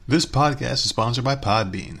This podcast is sponsored by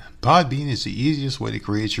Podbean. Podbean is the easiest way to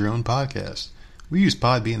create your own podcast. We use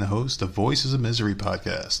Podbean to host the Voices of Misery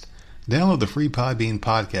podcast. Download the free Podbean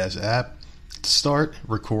podcast app to start,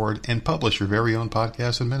 record, and publish your very own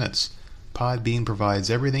podcast in minutes. Podbean provides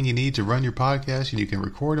everything you need to run your podcast, and you can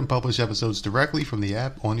record and publish episodes directly from the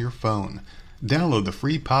app on your phone. Download the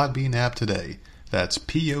free Podbean app today. That's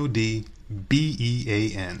Podbean.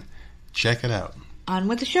 Check it out. On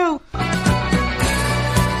with the show.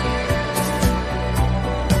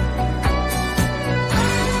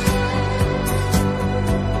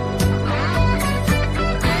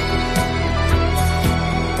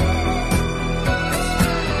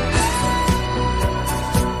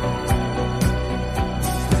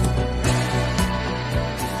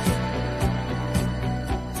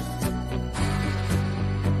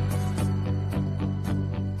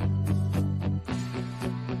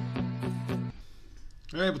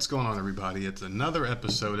 Hey, what's going on, everybody? It's another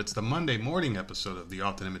episode. It's the Monday morning episode of the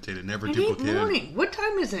Often Imitated, Never Duplicated. Morning. What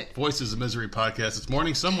time is it? Voices of Misery podcast. It's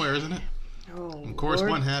morning somewhere, isn't it? Oh, of course,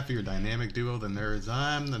 Lord. one half of your dynamic duo, the nerds.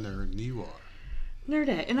 I'm the nerd, and you are.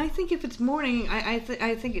 Nerdette. And I think if it's morning, I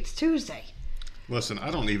think it's Tuesday. Listen,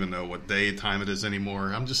 I don't even know what day time it is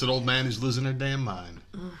anymore. I'm just an old man who's losing their damn mind.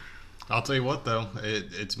 I'll tell you what, though,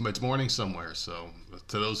 it's morning somewhere. So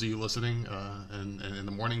to those of you listening and in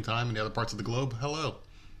the morning time in the other parts of the globe, hello.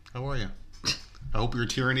 How are you? I hope your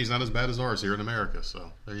tyranny is not as bad as ours here in America.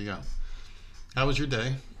 So there you go. How was your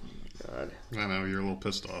day? God. I know you're a little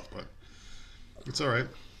pissed off, but it's all right.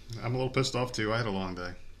 I'm a little pissed off too. I had a long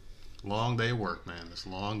day. Long day of work, man. This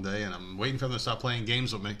long day, and I'm waiting for them to stop playing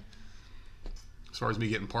games with me. As far as me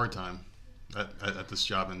getting part-time at this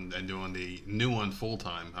job and doing the new one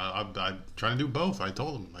full-time. I'm trying to do both. I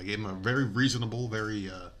told them. I gave them a very reasonable,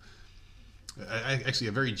 actually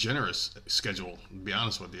a very generous schedule, to be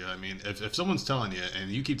honest with you. I mean, if someone's telling you,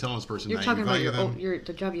 and you keep telling this person You're that talking you about value them,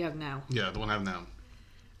 the job you have now. Yeah, the one I have now.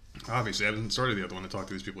 Obviously, I haven't started the other one to talk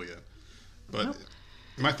to these people yet. But Nope.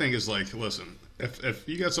 My thing is, like, listen, if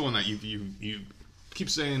you got someone that you keep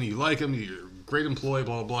saying you like them, you're a great employee,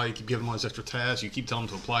 blah, blah, blah, you keep giving them all these extra tasks, you keep telling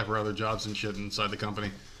them to apply for other jobs and shit inside the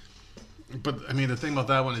company. But, I mean, the thing about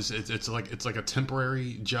that one is it's like a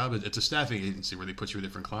temporary job. It's a staffing agency where they put you with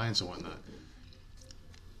different clients and whatnot.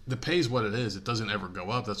 The pay is what it is. It doesn't ever go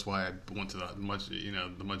up. That's why I went to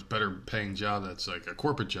the much better paying job that's like a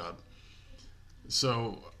corporate job.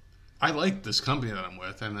 So I like this company that I'm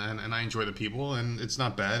with, and I enjoy the people, and it's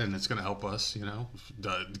not bad, and it's going to help us,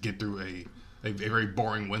 get through a very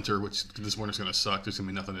boring winter, which this winter's going to suck. There's going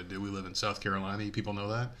to be nothing to do. We live in South Carolina. You people know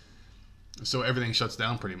that. So everything shuts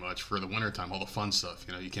down pretty much for the wintertime, all the fun stuff.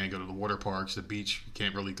 You can't go to the water parks, the beach. You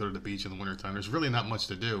can't really go to the beach in the wintertime. There's really not much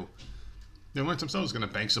to do. The wintertime stuff is going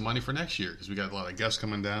to bank some money for next year because we got a lot of guests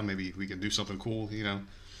coming down. Maybe we can do something cool,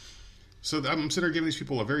 So I'm sitting there giving these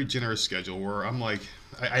people a very generous schedule where I'm like,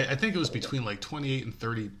 I think it was between like 28 and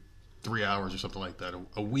 33 hours or something like that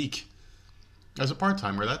a week as a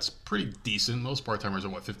part-timer. That's pretty decent. Most part-timers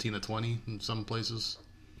are, 15 to 20 in some places?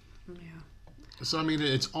 Yeah. So, I mean,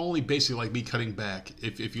 it's only basically like me cutting back.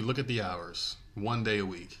 If you look at the hours, one day a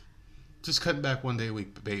week. Just cutting back one day a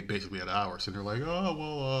week basically at hours. And they're like,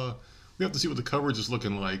 we have to see what the coverage is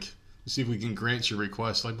looking like. See if we can grant your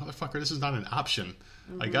request. Like, motherfucker, this is not an option.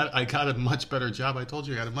 Mm-hmm. I got a much better job. I told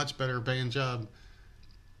you I got a much better paying job.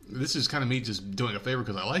 This is kind of me just doing a favor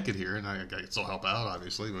because I like it here, and I can still help out,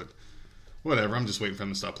 obviously, but whatever. I'm just waiting for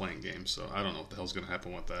them to stop playing games, so I don't know what the hell's going to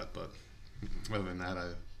happen with that, but other than that,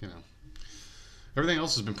 everything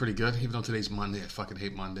else has been pretty good, even though today's Monday. I fucking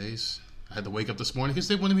hate Mondays. I had to wake up this morning because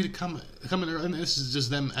they wanted me to come in early, and this is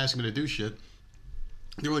just them asking me to do shit.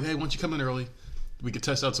 They were like, hey, why don't you come in early? We could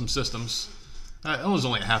test out some systems. It was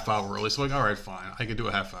only a half hour early, so I'm like, all right, fine. I could do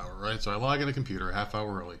a half hour, right? So I log in the computer a half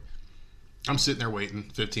hour early. I'm sitting there waiting.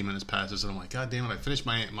 15 minutes passes, and I'm like, God damn it. I finished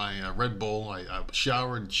my Red Bull. I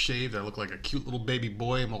showered, shaved. I look like a cute little baby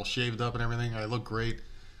boy. I'm all shaved up and everything. I look great.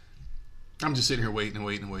 I'm just sitting here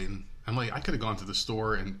waiting. I'm like, I could have gone to the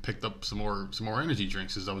store and picked up some more energy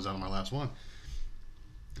drinks as I was out of my last one.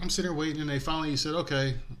 I'm sitting here waiting, and they finally said,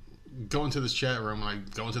 okay, go into this chat room. When I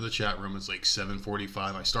go into the chat room, it's like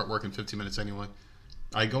 7:45. I start working 15 minutes anyway.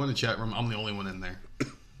 I go in the chat room. I'm the only one in there.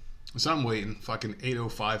 So I'm waiting. Fucking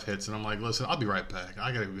 8:05 hits, and I'm like, listen, I'll be right back.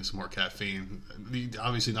 I gotta go get some more caffeine.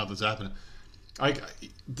 Obviously, nothing's happening.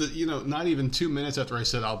 Not even 2 minutes after I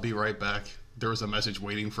said I'll be right back, there was a message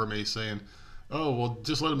waiting for me saying, oh, well,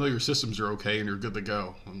 just let them know your systems are okay and you're good to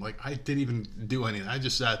go. I'm like, I didn't even do anything. I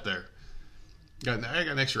just sat there. I got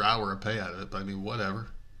an extra hour of pay out of it, but I mean, whatever.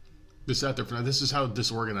 Just sat there for now. This is how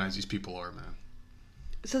disorganized these people are, man.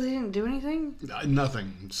 So they didn't do anything?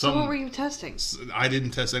 Nothing. So what were you testing? I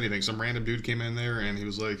didn't test anything. Some random dude came in there and he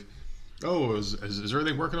was like, "Oh, is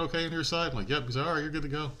everything working okay on your side?" I'm like, "Yep." He's like, "All right, you're good to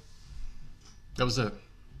go." That was it.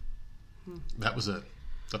 That was it.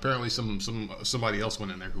 Apparently, somebody else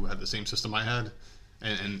went in there who had the same system I had,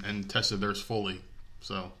 and tested theirs fully.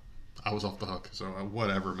 So I was off the hook. So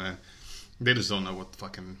whatever, man. They just don't know what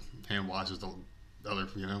fucking hand washes the other.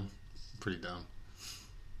 Pretty dumb.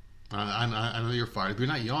 I know you're fired. But you're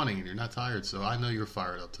not yawning and you're not tired, so I know you're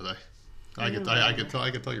fired up today. I can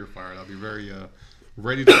tell you're fired up. You're very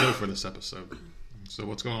ready to go for this episode. So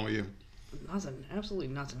what's going on with you? Nothing. Absolutely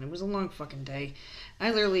nothing. It was a long fucking day.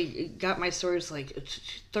 I literally got my stories like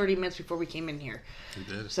 30 minutes before we came in here. You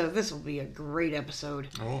did. So this will be a great episode.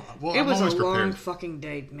 Oh, well, it was always a long prepared. fucking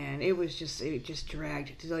day, man. It just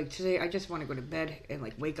dragged. Like today, I just want to go to bed and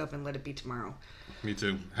like wake up and let it be tomorrow. Me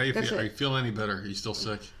too. How you feel? Are you feeling any better? Are you still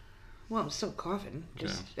sick? Well, I'm still coughing.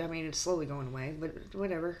 I mean, it's slowly going away, but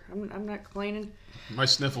whatever. I'm not complaining. My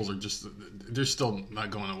sniffles are they're still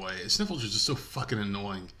not going away. Sniffles are just so fucking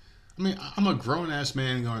annoying. I mean, I'm a grown-ass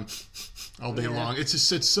man going all day long. It's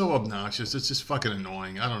so obnoxious. It's just fucking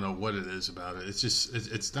annoying. I don't know what it is about it.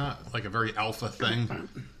 It's not like a very alpha thing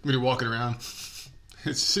when you're walking around.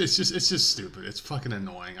 It's just stupid. It's fucking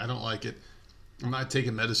annoying. I don't like it. I'm not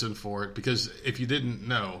taking medicine for it because if you didn't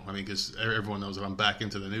know, I mean, because everyone knows that I'm back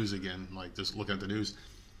into the news again, like just looking at the news.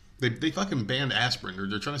 They fucking banned aspirin.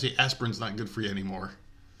 They're trying to say aspirin's not good for you anymore.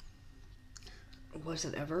 Was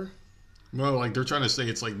it ever? Well, like they're trying to say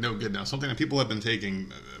it's like no good now. Something that people have been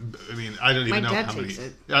taking. I mean, I don't even know how many. I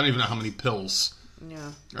don't even know how many pills.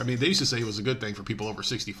 Yeah. I mean, they used to say it was a good thing for people over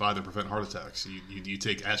 65 to prevent heart attacks. You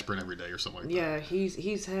take aspirin every day or something like that. Yeah,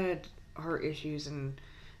 he's had heart issues and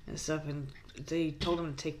stuff, and they told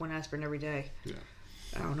him to take one aspirin every day. Yeah.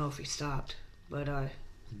 I don't know if he stopped, but well,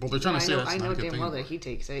 they're trying to say that's not a good thing. I know damn well that he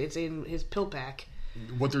takes it. It's in his pill pack.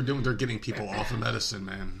 What they're doing, they're getting people off of medicine,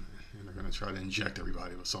 man. They're going to try to inject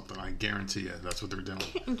everybody with something. I guarantee you, that's what they're doing.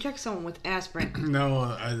 You can't inject someone with aspirin.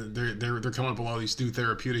 No, they're coming up with all these new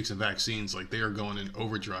therapeutics and vaccines. Like they are going in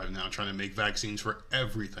overdrive now, trying to make vaccines for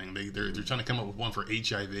everything. They're trying to come up with one for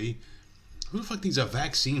HIV. Who the fuck needs a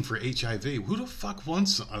vaccine for HIV? Who the fuck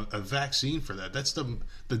wants a vaccine for that? That's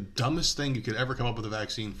the dumbest thing you could ever come up with a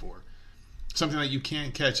vaccine for. Something that you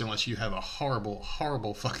can't catch unless you have a horrible,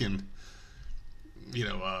 horrible fucking,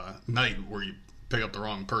 night where you pick up the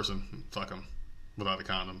wrong person, fuck them without a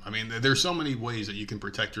condom. I mean, there's so many ways that you can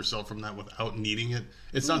protect yourself from that without needing it.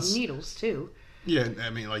 It's not needles too. Yeah, I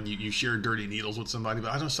mean, like you share dirty needles with somebody,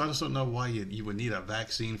 but I just don't know why you would need a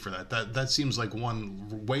vaccine for that. That seems like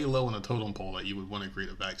one way low on the totem pole that you would want to create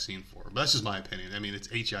a vaccine for. But that's just my opinion. I mean, it's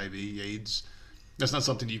HIV, AIDS. That's not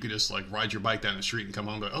something you could just like ride your bike down the street and come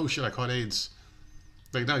home and go, oh shit, I caught AIDS.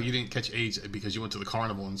 Like, no, you didn't catch AIDS because you went to the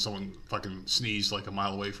carnival and someone fucking sneezed like a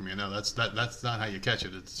mile away from you. No, that's not how you catch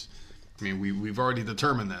it. I mean, we've already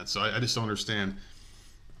determined that, so I just don't understand.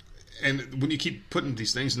 And when you keep putting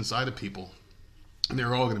these things inside of people, and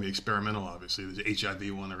they're all going to be experimental, obviously. There's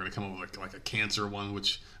HIV one, they're going to come up with like a cancer one,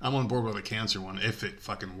 which I'm on board with a cancer one if it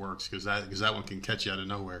fucking works, because that one can catch you out of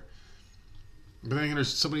nowhere. But then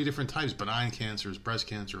there's so many different types: benign cancers, breast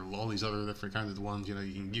cancer, all these other different kinds of ones. You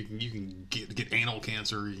can get anal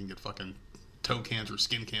cancer, you can get fucking toe cancer,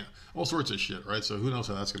 skin cancer, all sorts of shit, right? So who knows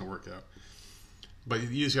how that's going to work out? But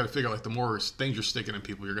you just got to figure like the more things you're sticking in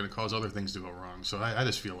people, you're going to cause other things to go wrong. So I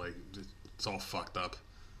just feel like it's all fucked up.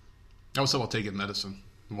 I was talking about taking medicine.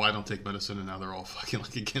 Why I don't take medicine, and now they're all fucking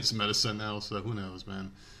like against medicine now. So who knows,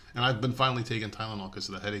 man? And I've been finally taking Tylenol because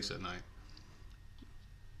of the headaches at night.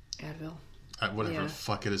 Advil. Whatever the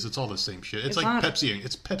fuck it is, it's all the same shit. It's like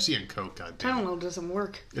Pepsi and Coke. Goddamn. Tylenol doesn't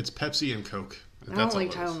work. It's Pepsi and Coke. I don't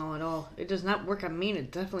like Tylenol at all. It does not work on me, and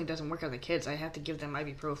it definitely doesn't work on the kids. I have to give them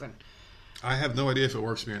ibuprofen. I have no idea if it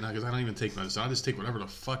works for me or not because I don't even take medicine. I just take whatever the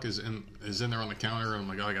fuck is in there on the counter, and I'm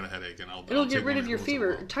like, oh, I got a headache, and It'll get rid of your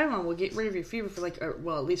fever. Tylenol will get rid of your fever for like, at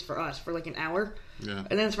least for us, for like an hour. Yeah.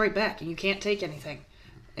 And then it's right back, and you can't take anything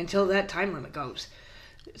until that time limit goes.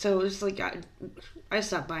 So it's like I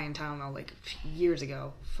stopped buying Tylenol like years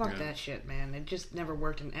ago. Fuck that shit, man. It just never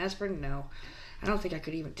worked. And aspirin, no. I don't think I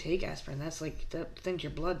could even take aspirin. That's like that thins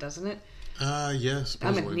your blood, doesn't it? Yes.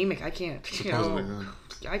 I'm anemic. I can't.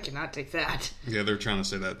 I cannot take that. Yeah, they're trying to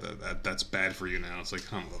say that's bad for you now. It's like,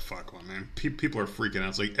 the fuck, man. People are freaking out.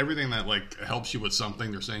 It's like everything that like helps you with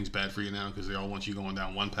something, they're saying is bad for you now because they all want you going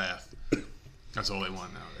down one path. That's all they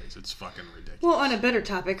want nowadays. It's fucking ridiculous. Well, on a better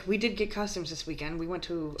topic, we did get costumes this weekend. We went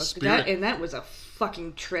to that was a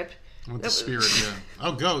fucking trip. With the Spirit,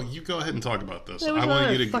 yeah. You go ahead and talk about this. I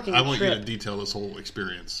want you to detail this whole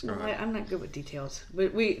experience. No, I'm not good with details,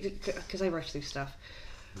 but because I rush through stuff.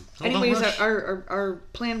 Oh, Anyways, our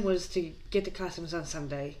plan was to get the costumes on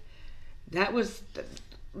Sunday.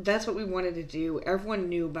 That's what we wanted to do. Everyone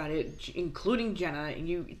knew about it, including Jenna. And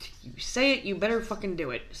you say it, you better fucking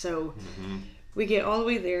do it. So we get all the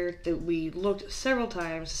way there. We looked several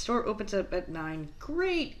times. The store opens up at 9.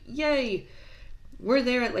 Great, yay! We're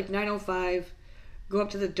there at like 9:05. Go up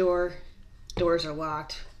to the door. Doors are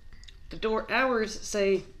locked. The door hours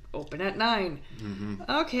say open at 9.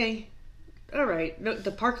 Okay. All right. No,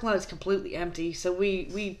 the parking lot is completely empty, so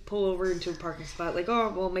we pull over into a parking spot. Like,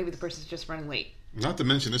 oh, well, maybe the person's just running late. Not to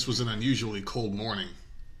mention, this was an unusually cold morning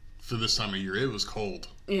for this time of year. It was cold.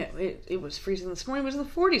 Yeah, it was freezing this morning. It was in the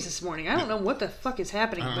 40s this morning. I don't know what the fuck is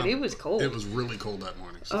happening, but it was cold. It was really cold that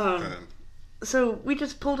morning. So we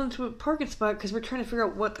just pulled into a parking spot because we're trying to figure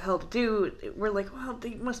out what the hell to do. We're like, well,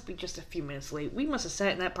 they must be just a few minutes late. We must have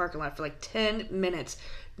sat in that parking lot for like 10 minutes.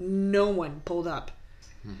 No one pulled up.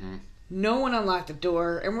 No one unlocked the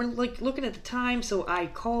door. And we're like looking at the time, so I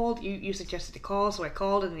called. You suggested to call, so I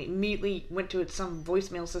called and it immediately went to some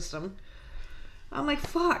voicemail system. I'm like,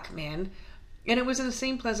 fuck, man. And it was in the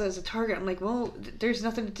same plaza as the Target. I'm like, well, there's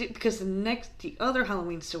nothing to do because the other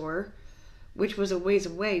Halloween store, which was a ways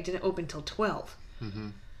away, didn't open till 12.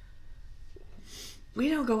 We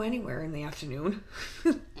don't go anywhere in the afternoon.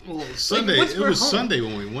 Well, Sunday, it was home. Sunday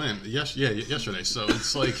when we went. Yesterday. So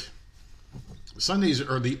it's like Sundays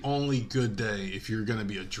are the only good day if you're going to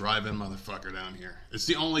be a drive-in motherfucker down here. It's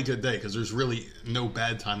the only good day because there's really no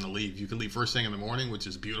bad time to leave. You can leave first thing in the morning, which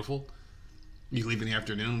is beautiful. You leave in the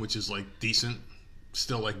afternoon, which is like decent.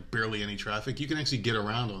 Still like barely any traffic. You can actually get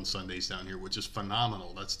around on Sundays down here, which is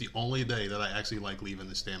phenomenal. That's the only day that I actually like leaving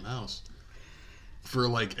this damn house for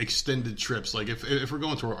like extended trips. Like if we're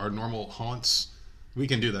going to our normal haunts, we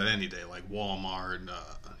can do that any day, like Walmart,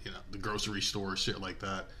 the grocery store, shit like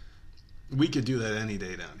that. We could do that any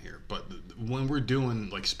day down here. But when we're doing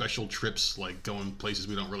like special trips, like going places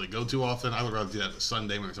we don't really go to often, I would rather do that on a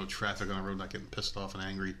Sunday when there's no traffic on the road, not getting pissed off and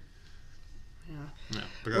angry. Yeah.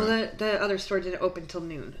 Well, the other store didn't open till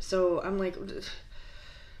noon. So I'm like,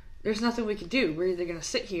 there's nothing we can do. We're either going to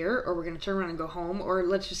sit here or we're going to turn around and go home, or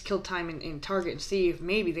let's just kill time in Target and see if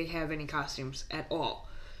maybe they have any costumes at all.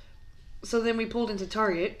 So then we pulled into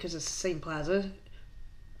Target because it's the same plaza.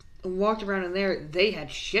 Walked around in there. They had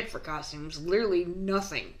shit for costumes. Literally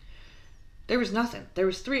nothing. There was nothing. There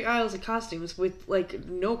was 3 aisles of costumes with like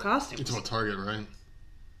no costumes. It's about Target, right?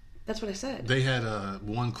 That's what I said. They had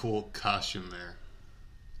one cool costume there.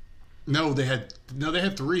 They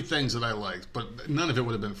had 3 things that I liked, but none of it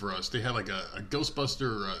would have been for us. They had like a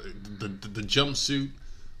Ghostbuster, the jumpsuit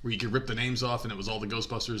where you could rip the names off, and it was all the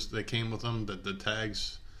Ghostbusters that came with them, the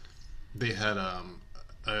tags. They had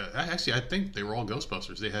actually, I think they were all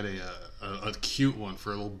Ghostbusters. They had a cute one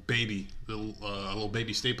for a little baby, a little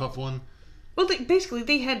baby Stay Puft one. Well,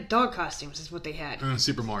 they had dog costumes is what they had. And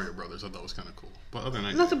Super Mario Brothers, I thought was kind of cool. But other than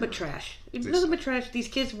that, nothing but trash. Nothing but trash. These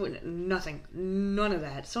kids would nothing. None of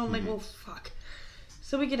that. So I'm like, well, fuck.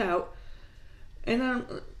 So we get out, and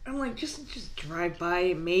I'm like, just drive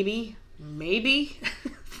by. Maybe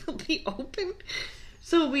they'll be open.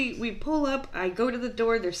 So we pull up. I go to the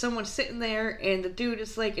door. There's someone sitting there, and the dude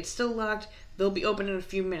is like, it's still locked. They'll be open in a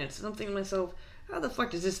few minutes. And I'm thinking to myself, how the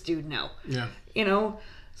fuck does this dude know? Yeah.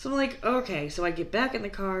 So I'm like, okay. So I get back in the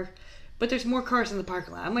car. But there's more cars in the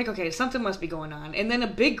parking lot. I'm like, okay, something must be going on. And then a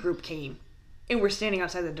big group came, and we're standing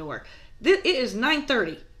outside the door. It is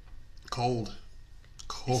 9:30. Cold.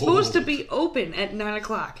 It's supposed to be open at 9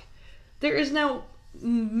 o'clock. There is now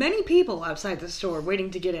many people outside the store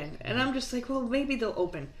waiting to get in. And I'm just like, well, maybe they'll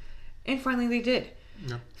open. And finally they did.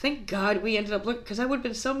 Yeah. Thank God we ended up looking, because I would have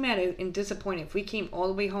been so mad and disappointed if we came all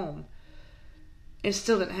the way home and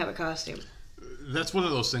still didn't have a costume. That's one of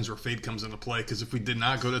those things where fate comes into play, because if we did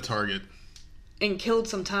not go to Target and killed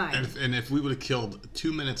some time, and if we would have killed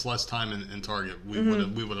 2 minutes less time in Target, we would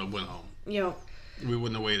have went home. Yeah, we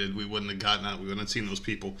wouldn't have waited. We wouldn't have gotten out. We wouldn't have seen those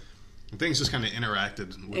people. And things just kind of interacted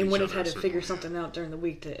with each other. And would have had to figure something out during the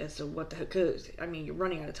week as to what the heck. Because you're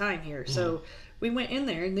running out of time here. So we went in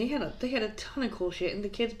there and they had a ton of cool shit, and the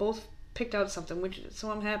kids both picked out something,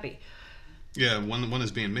 so I'm happy. Yeah, one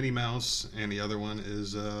is being Minnie Mouse, and the other one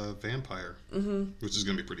is Vampire, which is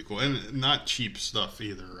going to be pretty cool, and not cheap stuff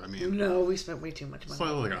either. No, we spent way too much money. It's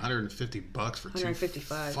probably like $150 for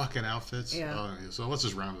 155 fucking outfits. Yeah. So let's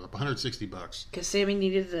just round it up, $160. Because Sammy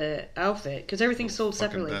needed the outfit, because everything's sold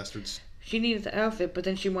separately. Bastards. She needed the outfit, but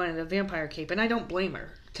then she wanted a vampire cape, and I don't blame her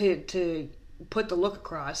to put the look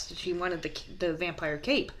across. She wanted the vampire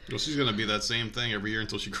cape. Well, she's going to be that same thing every year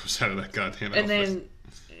until she grows out of that goddamn outfit. And then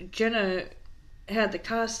Jenna had the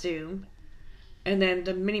costume, and then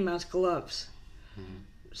the Minnie Mouse gloves.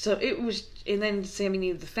 So it was, and then Sammy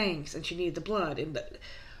needed the fangs, and she needed the blood, and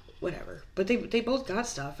whatever. But they both got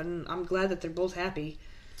stuff, and I'm glad that they're both happy.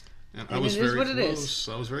 And I was very close.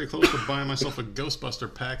 I was very close to buying myself a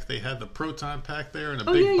Ghostbuster pack. They had the Proton pack there in a big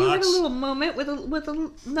box. Oh yeah, you had a little moment with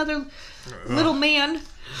another little man.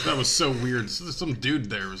 That was so weird. Some dude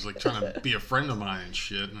there was like trying to be a friend of mine and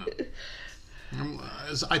shit.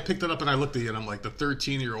 I picked it up and I looked at it and I'm like, the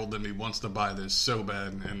 13-year-old in me wants to buy this so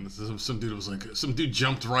bad. And some dude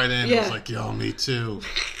jumped right in and was like, yo, me too.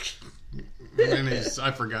 And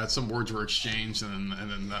I forgot, some words were exchanged, and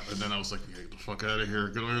then I was like, get the fuck out of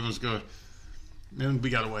here, let's go. And we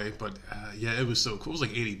got away, but yeah, it was so cool. It was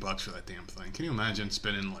like $80 for that damn thing. Can you imagine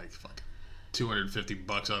spending like fucking $250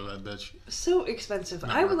 out of that bitch? So expensive.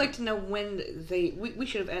 I would like to know when we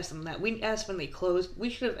should have asked them that. We asked when they closed. We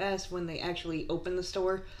should have asked when they actually opened the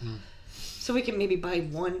store, so we can maybe buy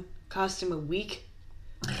one costume a week.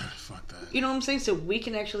 Fuck that. You know what I'm saying? So we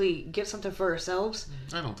can actually get something for ourselves.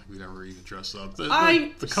 I don't think we'd ever even dress up. The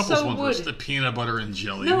couples ones was the peanut butter and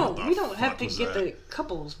jelly. No, we don't have to get the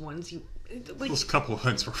couples ones. Those couple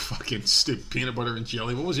ones were fucking stupid. Peanut butter and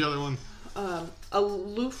jelly. What was the other one? A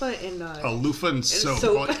loofah and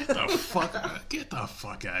soap. Get the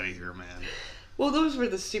fuck out of here, man. Well, those were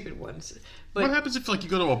the stupid ones. But what happens if like you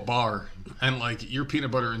go to a bar and like you're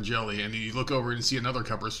peanut butter and jelly and you look over and see another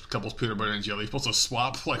couple's peanut butter and jelly? You're supposed to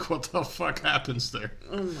swap? Like what the fuck happens there?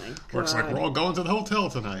 Oh my god. Or it's like we're all going to the hotel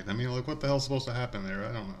tonight. I mean, like what the hell's supposed to happen there?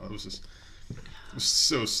 I don't know. It was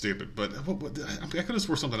so stupid. But I could have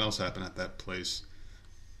swore something else happened at that place.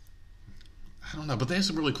 I don't know, but they had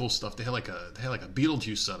some really cool stuff. They had like a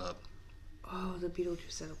Beetlejuice setup. Oh, the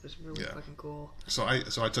Beetlejuice setup was really fucking cool. So I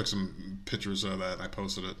took some pictures of that and I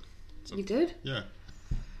posted it. So, you did? Yeah.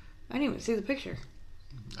 I didn't even see the picture.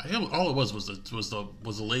 All it was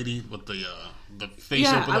the lady with the face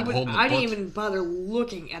open up holding the book. I didn't even bother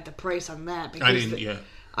looking at the price on that because I didn't.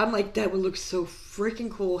 I'm like, that would look so freaking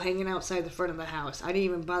cool hanging outside the front of the house. I didn't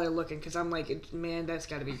even bother looking because I'm like, man, that's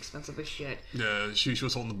got to be expensive as shit. Yeah, she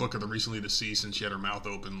was holding the book of the recently deceased and she had her mouth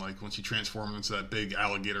open like when she transformed into that big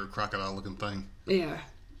alligator crocodile looking thing. Yeah.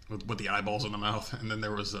 With the eyeballs in the mouth. And then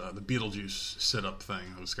there was the Beetlejuice sit-up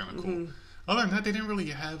thing. It was kind of cool. Mm-hmm. Other than that, they didn't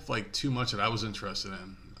really have like too much that I was interested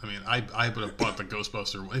in. I mean, I would have bought the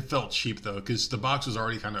Ghostbuster one. It felt cheap though because the box was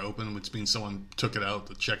already kind of open, which means someone took it out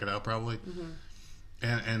to check it out probably. Mm-hmm.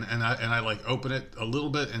 And I like open it a little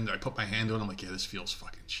bit and I put my hand on it. I'm like, yeah, this feels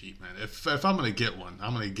fucking cheap, man. If I'm gonna get one,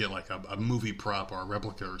 I'm gonna get like a movie prop or a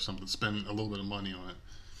replica or something. Spend a little bit of money on it.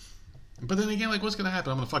 But then again, like, what's gonna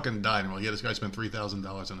happen? I'm gonna fucking die. And I'm like, yeah, this guy spent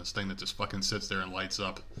 $3,000 on this thing that just fucking sits there and lights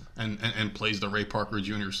up and plays the Ray Parker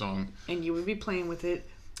Jr. song. And you would be playing with it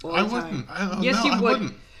all the time. Yes, you would.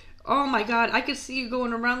 Wouldn't. Oh my god, I could see you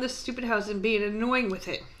going around this stupid house and being annoying with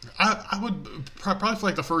it. I would probably for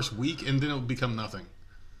like the first week, and then it would become nothing.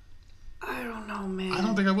 I don't know, man. I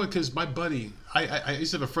don't think I would, because my buddy, I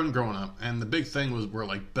used to have a friend growing up, and the big thing were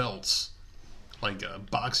like belts, like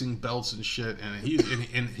boxing belts and shit. And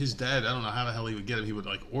his dad, I don't know how the hell he would get it. He would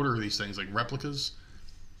like order these things like replicas,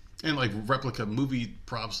 and like replica movie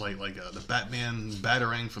props, like the Batman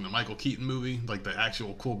Batarang from the Michael Keaton movie, like the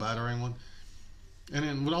actual cool Batarang one. And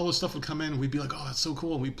then when all this stuff would come in, we'd be like, oh, that's so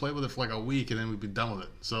cool. And we'd play with it for like a week, and then we'd be done with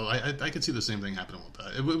it. So I could see the same thing happening with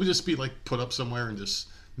that. It would just be like put up somewhere and just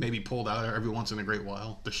maybe pulled out every once in a great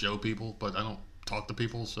while to show people. But I don't talk to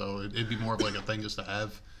people, so it'd be more of like a thing just to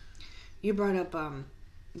have. You brought up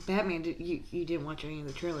Batman. You didn't watch any of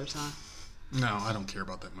the trailers, huh? No, I don't care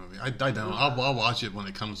about that movie. I don't. I'll watch it when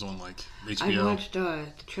it comes on like HBO. I watched the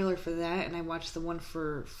trailer for that, and I watched the one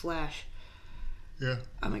for Flash. Yeah.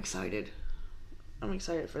 I'm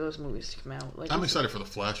excited for those movies to come out. Like, I'm excited for the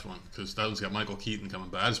Flash one because that one's got Michael Keaton coming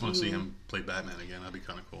back. I just want to see him play Batman again. That'd be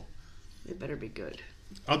kind of cool. It better be good.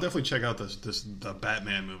 I'll definitely check out the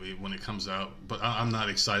Batman movie when it comes out, but I'm not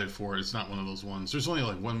excited for it. It's not one of those ones. There's only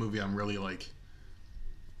like one movie I'm really like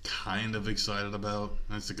kind of excited about.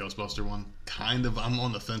 And it's the Ghostbuster one. Kind of. I'm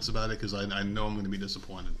on the fence about it because I know I'm going to be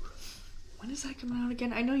disappointed. When is that coming out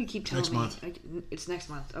again? I know you keep telling me. Next month. It's next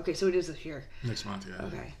month. Okay, so it is this year. Next month, yeah.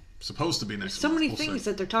 Okay. Supposed to be next month. So many things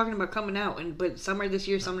that they're talking about coming out, but some are this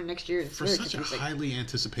year, some are next year. It's for such a highly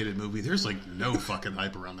anticipated movie, there's like no fucking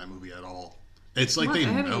hype around that movie at all. It's like they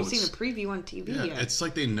know. I haven't even seen a preview on TV yet. It's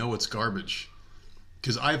like they know it's garbage.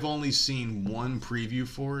 Because I've only seen one preview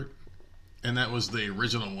for it, and that was the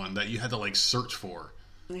original one that you had to like search for.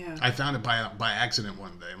 Yeah. I found it by accident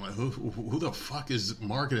one day. I'm like, who the fuck is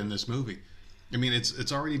marketing this movie? I mean,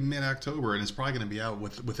 it's already mid-October, and it's probably going to be out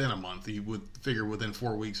within a month. You would figure within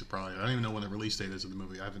 4 weeks, probably. I don't even know when the release date is of the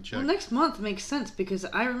movie. I haven't checked. Well, next month makes sense, because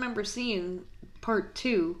I remember seeing part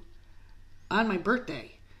 2 on my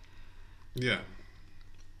birthday. Yeah.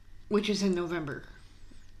 Which is in November.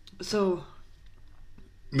 So...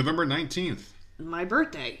 November 19th. My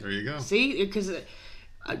birthday. There you go. See? Because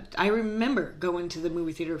I remember going to the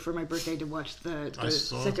movie theater for my birthday to watch the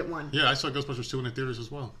second one. Yeah, I saw Ghostbusters 2 in the theaters as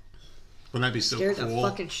well. Wouldn't that be so cool? Scared the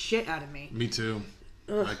fucking shit out of me. Me too.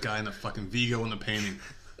 Ugh. That guy in the fucking Vigo in the painting.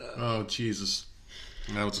 Oh, Jesus.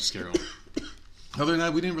 That was a scary one. Other than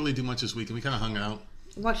that, we didn't really do much this weekend. We kind of hung out.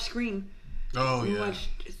 Watched Scream. Oh, yeah. We watched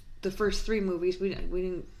the first 3 movies. We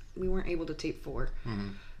weren't able to tape 4. Mm-hmm.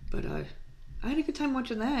 But I had a good time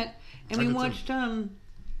watching that. And we watched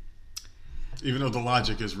even though the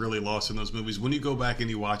logic is really lost in those movies, when you go back and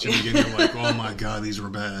you watch them again, you're like, oh my god, these were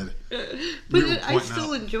bad. But I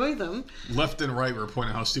still enjoy them. Left and right were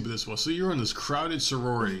pointing out how stupid this was. So you're in this crowded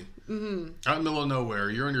sorority, out in the middle of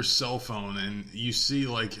nowhere. You're on your cell phone, and you see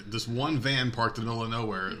like this one van parked in the middle of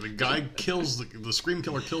nowhere. The guy kills the Scream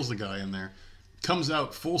killer kills the guy in there, comes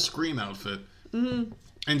out full Scream outfit, and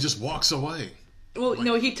just walks away. Well,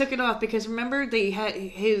 no, he took it off because remember they had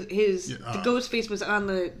the ghost face was on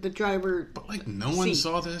the driver. But like no one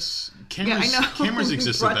saw this. Cameras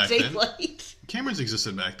existed back then. Cameras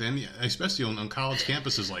existed back then, especially on college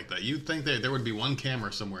campuses like that. You'd think that there would be one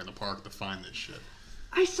camera somewhere in the park to find this shit.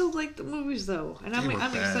 I still like the movies though, and I'm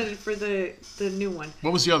excited for the new one.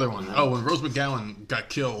 What was the other one? When Rose McGowan got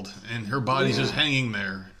killed and her body's just hanging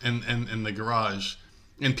there in the garage,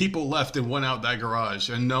 and people left and went out that garage,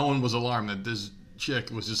 and no one was alarmed that this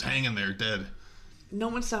chick was just hanging there dead. No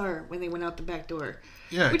one saw her when they went out the back door.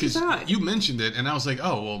 Yeah, because you mentioned it, and I was like,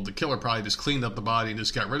 oh, well, the killer probably just cleaned up the body and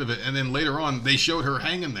just got rid of it. And then later on, they showed her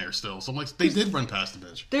hanging there still. So I'm like, they did run past the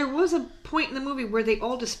bitch. There was a point in the movie where they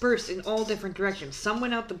all dispersed in all different directions. Some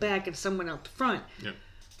went out the back and some went out the front. Yep.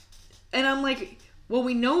 And I'm like, well,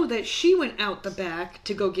 we know that she went out the back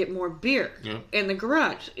to go get more beer in the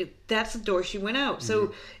garage. That's the door she went out.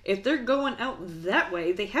 So if they're going out that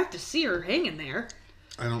way, they have to see her hanging there.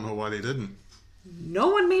 I don't know why they didn't. No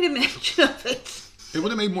one made a mention of it. It would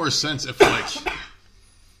have made more sense if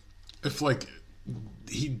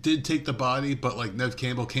he did take the body, but like Neve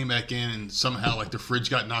Campbell came back in and somehow like the fridge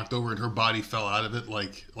got knocked over and her body fell out of it,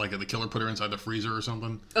 like the killer put her inside the freezer or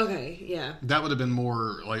something. Okay, yeah. That would have been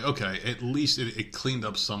more like, okay, at least it cleaned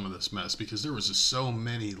up some of this mess, because there was just so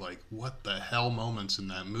many like what the hell moments in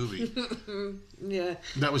that movie. Yeah.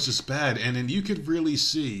 That was just bad. And then you could really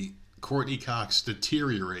see Courtney Cox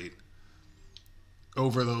deteriorate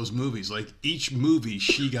over those movies. Like each movie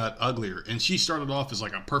she got uglier, and she started off as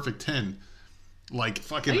like a perfect 10, like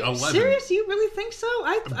fucking 11. Serious? You really think so?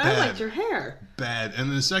 I liked her hair. Bad. And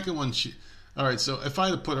then the second one, all right, so if I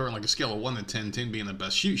had to put her on like a scale of 1 to 10, 10 being the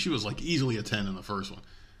best, she was like easily a 10 in the first one.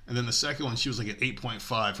 And then the second one, she was like an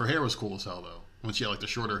 8.5. Her hair was cool as hell though, when she had like the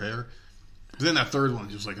shorter hair. But then that third one,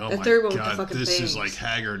 she was like, oh my god, this is like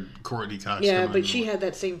haggard Courtney Cox. Yeah, but she had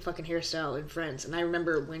that same fucking hairstyle in Friends. And I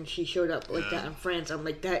remember when she showed up like that in Friends, I'm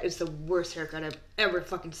like, that is the worst haircut I've ever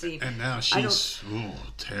fucking seen. And now she's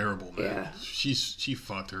terrible, man. Yeah. She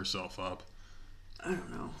fucked herself up. I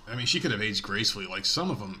don't know. I mean, she could have aged gracefully. Like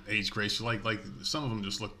some of them aged gracefully. Like some of them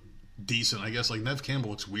just look decent, I guess. Like Neve Campbell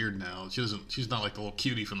looks weird now. She's not like the little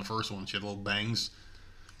cutie from the first one. She had little bangs.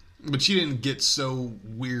 But she didn't get so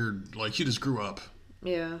weird. Like, she just grew up.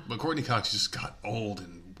 Yeah. But Courtney Cox just got old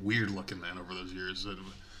and weird looking, man, over those years.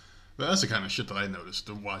 But that's the kind of shit that I noticed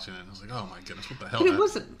watching it. I was like, oh my goodness, what the hell? But it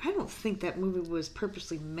wasn't. I don't think that movie was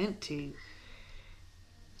purposely meant to,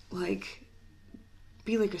 like,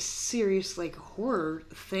 be like a serious, like, horror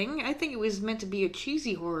thing. I think it was meant to be a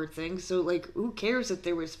cheesy horror thing. So, like, who cares if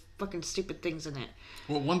there was fucking stupid things in it?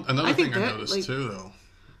 Well, another thing I noticed, like, too, though.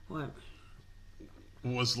 What?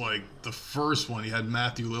 Was like the first one. He had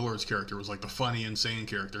Matthew Lillard's character was like the funny, insane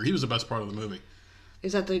character. He was the best part of the movie.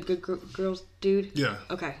 Is that the good girls dude? Yeah.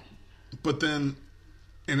 Okay. But then,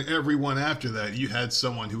 in every one after that, you had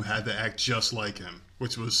someone who had to act just like him,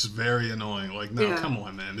 which was very annoying. Like, no, come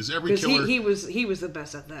on, man. There's every killer. He was the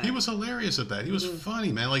best at that. He was hilarious at that. He was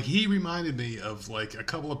funny, man. Like, he reminded me of like a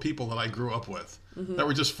couple of people that I grew up with that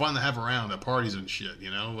were just fun to have around at parties and shit.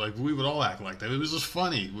 You know, like we would all act like that. It was just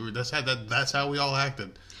funny. That's how we all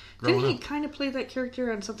acted. Didn't he kind of play that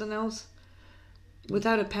character on something else?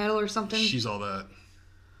 Without a Paddle or something? She's All That.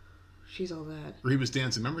 She's All That. Where he was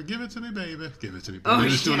dancing. Remember, give it to me, baby. Give it to me, baby. He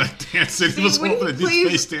was doing that dancing. He was holding a dude's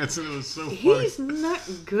face dancing. It was so funny. He's not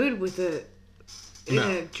good with a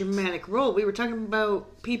dramatic role. We were talking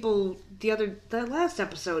about people that last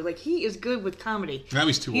episode. Like, he is good with comedy. Now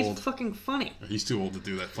he's too old. He's fucking funny. He's too old to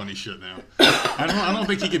do that funny shit now. I don't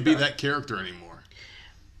think he could be that character anymore.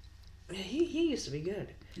 He used to be good.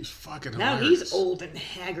 He's fucking now hilarious. he's old and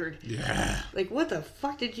haggard. Yeah. Like, what the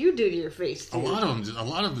fuck did you do to your face, dude? A lot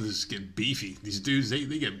of them just get beefy. These dudes, they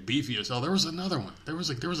get beefy as hell. There was another one. There was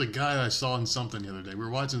a guy I saw in something the other day. We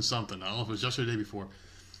were watching something. I don't know if it was yesterday or the day before.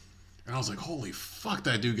 And I was like, holy fuck,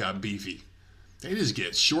 that dude got beefy. They just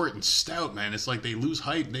get short and stout, man. It's like they lose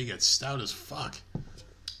height and they get stout as fuck.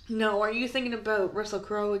 No, are you thinking about Russell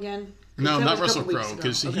Crowe again? No, not Russell Crowe,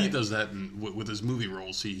 because okay. he does that with his movie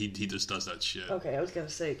roles. He just does that shit. Okay, I was gonna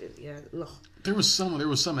say, yeah. Ugh. There was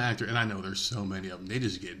some actor, and I know there's so many of them. They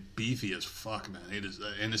just get beefy as fuck, man.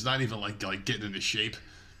 And it's not even like getting into shape.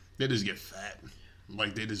 They just get fat.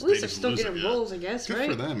 Like they just. At least they they're just still lose getting it, roles, I guess, Good right?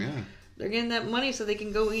 for them, yeah. They're getting that money so they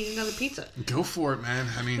can go eat another pizza. Go for it, man.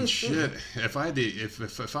 I mean, shit. If I had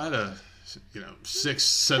a 6,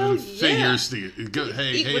 7 figures to go,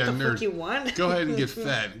 hey, Eat what I'm the nerd. fuck you want. Go ahead and get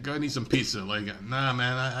fat. Go ahead and eat some pizza. Like, nah,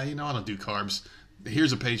 man. I don't do carbs.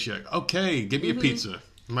 Here's a paycheck. Okay, give me a pizza.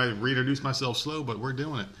 I might reintroduce myself slow, but we're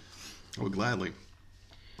doing it. I would gladly.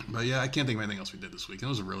 But yeah, I can't think of anything else we did this weekend. It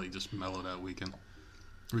was a really just mellowed out weekend.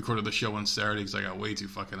 Recorded the show on Saturday because I got way too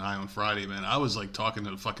fucking high on Friday, man. I was like talking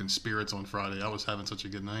to the fucking spirits on Friday. I was having such a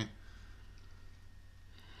good night.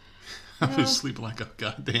 I was sleeping like a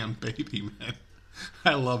goddamn baby, man.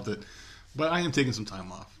 I loved it. But I am taking some time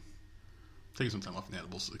off. Taking some time off in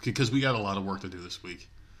edibles because we got a lot of work to do this week.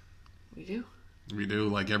 We do? We do,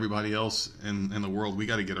 like everybody else in the world. We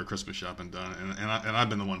got to get our Christmas shopping done, and I've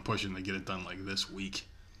been the one pushing to get it done like this week,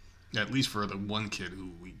 at least for the one kid who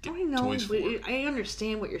we get toys for. I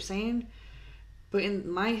understand what you're saying, but in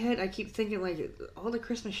my head, I keep thinking like all the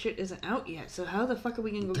Christmas shit isn't out yet. So how the fuck are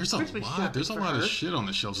we gonna go Christmas shopping? There's a lot of shit on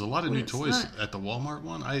the shelves. There's a lot of new toys not. at the Walmart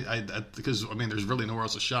one. Because there's really nowhere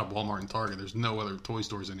else to shop. Walmart and Target. There's no other toy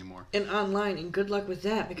stores anymore. And online, and good luck with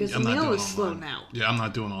that because the mail is slow now. Yeah, I'm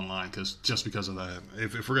not doing online because of that.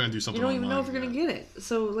 If we're gonna do something, you don't online, even know if you're gonna get it.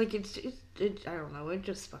 So like I don't know. It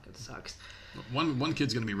just fucking sucks. One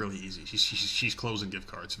kid's gonna be really easy. She's closing gift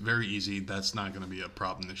cards. Very easy. That's not gonna be a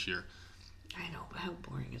problem this year. I know, but how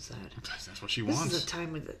boring is that? That's what she wants. This is a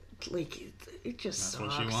time with it just sucks.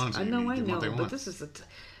 That's what she wants. I know, but this is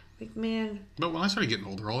man. But when I started getting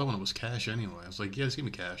older, all I wanted was cash anyway. I was like, yeah, just give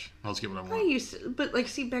me cash. I'll just get what I want. I used to, but like,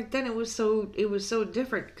 see, back then it was so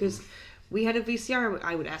different because we had a VCR.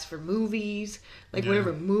 I would ask for movies, like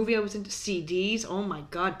whatever movie I was into. CDs. Oh my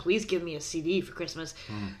god, please give me a CD for Christmas.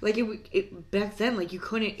 Like it back then, like you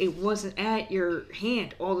couldn't. It wasn't at your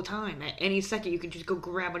hand all the time. At any second, you could just go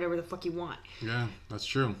grab whatever the fuck you want. Yeah, that's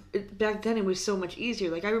true. Back then, it was so much easier.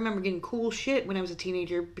 Like I remember getting cool shit when I was a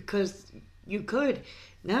teenager because you could.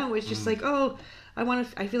 Now it's just like, oh,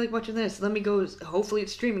 I feel like watching this. Let me go. Hopefully,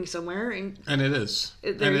 it's streaming somewhere, and it is.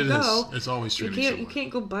 There you go. It's always streaming. You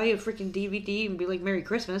can't go buy a freaking DVD and be like Merry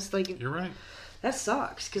Christmas. Like you're right. That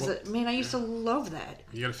sucks because man, I used to love that.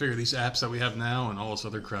 You got to figure these apps that we have now and all this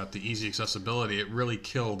other crap. The easy accessibility. It really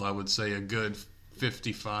killed, I would say, a good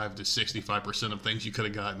 55 to 65% of things you could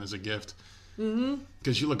have gotten as a gift.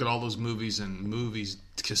 Because you look at all those movies,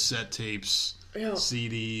 cassette tapes. Yeah.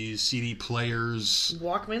 CDs, CD players,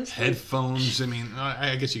 Walkmans, headphones. I mean,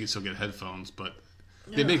 I guess you can still get headphones, but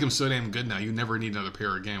they make them so damn good now. You never need another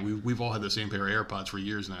pair again. We've all had the same pair of AirPods for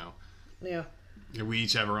years now. Yeah. We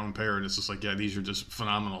each have our own pair, and it's just like, yeah, these are just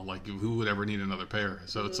phenomenal. Like, who would ever need another pair?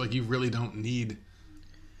 So it's like you really don't need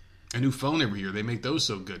a new phone every year. They make those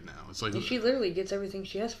so good now. It's like she literally gets everything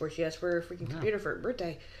she asks for. She asked for a freaking computer for her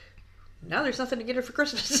birthday. Now there's nothing to get her for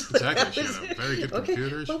Christmas. Exactly. She had a very good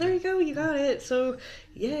computer. Well, there you go. You got it. So,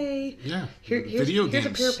 yay. Yeah. Here's a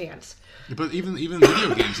pair of pants. But even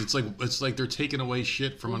video games, it's like they're taking away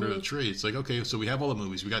shit from under the tree. It's like, okay, so we have all the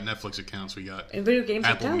movies. We got Netflix accounts. We got and video games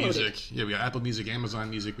Apple Music. Yeah, we got Apple Music,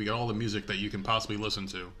 Amazon Music. We got all the music that you can possibly listen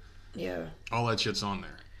to. Yeah. All that shit's on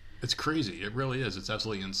there. It's crazy. It really is. It's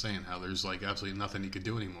absolutely insane how there's like absolutely nothing you could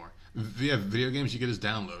do anymore. Yeah, video games you can just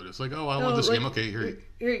download. It's like, oh, I want this game. Okay, here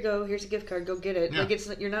you go. Here's a gift card. Go get it. Yeah.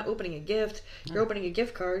 Like you're not opening a gift. You're opening a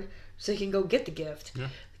gift card so you can go get the gift. Yeah.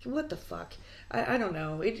 Like, what the fuck? I don't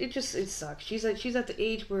know. It sucks. She's at the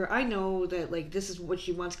age where I know that like this is what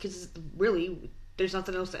she wants because really there's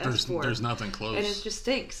nothing else to ask for. There's nothing close. And it just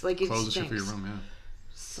stinks. Like it close stinks. for your room. Yeah.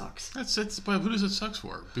 Sucks. But who does it sucks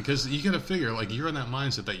for? Because you got to figure, like, you're in that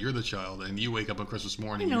mindset that you're the child, and you wake up on Christmas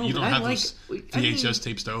morning, you don't have those VHS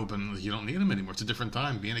tapes to open. You don't need them anymore. It's a different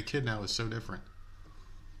time. Being a kid now is so different.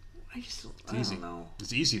 I don't know.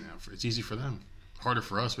 It's easy now. It's easy for them. Harder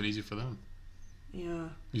for us, but easy for them. Yeah.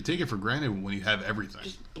 You take it for granted when you have everything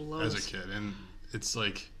Just blows. as a kid, and it's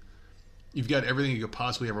like you've got everything you could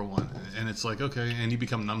possibly ever want, and it's like, okay, and you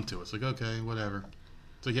become numb to it. It's like, okay, whatever.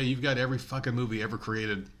 It's like, yeah, you've got every fucking movie ever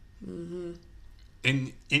created.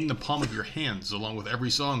 in the palm of your hands, along with every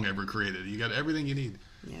song ever created. You got everything you need.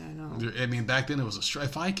 Yeah, I know. I mean, back then it was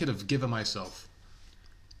if I could have given myself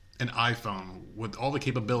an iPhone with all the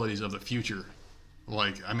capabilities of the future,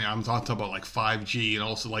 like, I mean, I'm talking about like 5G, and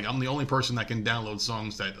also like I'm the only person that can download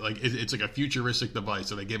songs that like it's like a futuristic device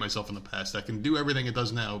that I gave myself in the past that can do everything it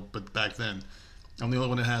does now, but back then I'm the only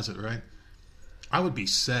one that has it, right? I would be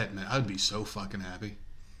set, man. I would be so fucking happy.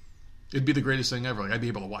 It'd be the greatest thing ever. Like, I'd be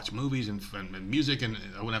able to watch movies and music, and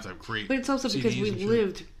I wouldn't have to create. But it's also because CDs we and shit.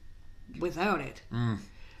 lived without it. Mm.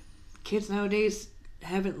 Kids nowadays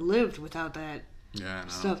haven't lived without that Yeah, I know.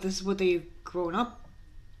 stuff. This is what they've grown up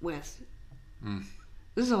with. Mm.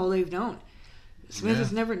 This is all they've known. Smith Yeah.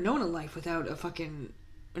 has never known a life without an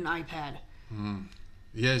iPad. Mm.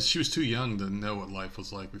 Yeah, she was too young to know what life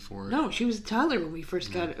was like before. No, she was a toddler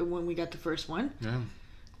when we got the first one. Yeah.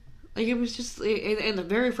 Like, it was just, and the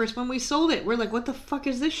very first one we sold it. We're like, what the fuck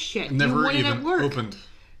is this shit? Never you won it at even work. opened.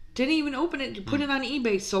 Didn't even open it. You put it on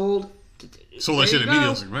eBay. Sold. So There that shit you immediately. go. I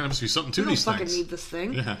was like, man, there must be something to We don't these fucking things. need this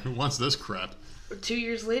thing. Yeah, who wants this crap? 2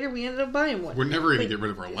 years later, we ended up buying one. We're never gonna get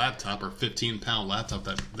rid of our laptop, our 15-pound laptop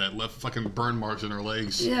that left fucking burn marks in our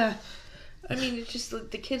legs. Yeah. I mean, it's just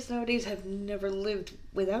like the kids nowadays have never lived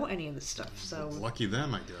without any of this stuff. So, Lucky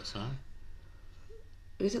them, I guess, huh?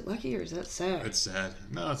 is it lucky or is that sad? It's sad.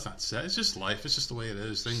 No, it's not sad. It's just life. It's just the way it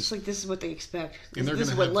is. It's Things. just like, this is what they expect. And This they're is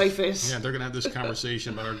gonna what have, life is. Yeah, they're gonna have this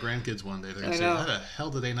conversation about our grandkids one day. They're gonna I say, know. "How the hell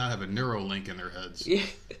do they not have a Neuralink in their heads?" Yeah.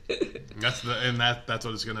 That's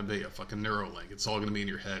what it's gonna be—a fucking Neuralink. It's all gonna be in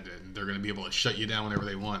your head, and they're gonna be able to shut you down whenever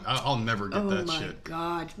they want. I'll never get Oh that my shit.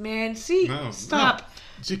 god, man. See? No, Stop. no.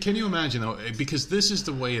 See, can you imagine though? Because this is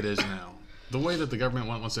the way it is now. The way that the government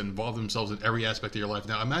wants to involve themselves in every aspect of your life.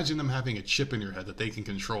 Now, imagine them having a chip in your head that they can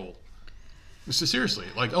control. So seriously,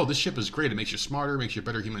 like, oh, this chip is great. It makes you smarter, makes you a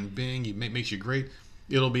better human being. Makes you great.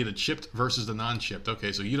 It'll be the chipped versus the non-chipped.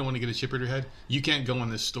 Okay, so you don't want to get a chip in your head? You can't go in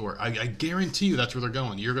this store. I guarantee you that's where they're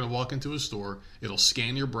going. You're going to walk into a store. It'll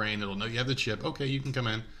scan your brain. It'll know you have the chip. Okay, you can come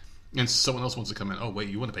in. And someone else wants to come in. Oh, wait,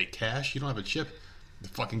 you want to pay cash? You don't have a chip?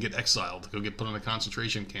 Fucking get exiled. Go get put in a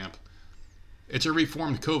concentration camp. It's a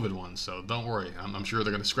reformed COVID one, so don't worry. I'm sure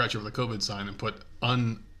they're going to scratch over the COVID sign and put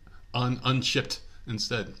unchipped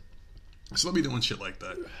instead. So they'll be doing shit like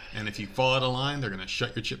that. And if you fall out of line, they're going to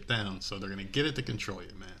shut your chip down. So they're going to get it to control you,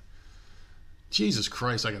 man. Jesus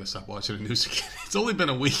Christ, I got to stop watching the news again. It's only been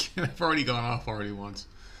a week, and I've already gone off already once.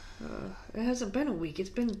 It hasn't been a week. It's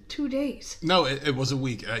been 2 days. No, it was a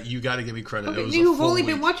week. You got to give me credit. Okay, It was you've a full only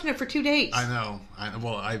week. been watching it for 2 days. I know. And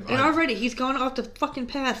already he's gone off the fucking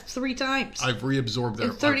path 3 times. I've reabsorbed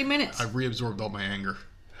in 30 minutes. I've reabsorbed all my anger.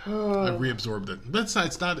 Oh. I've reabsorbed it. But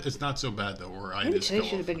it's not so bad though. Where I Maybe just today go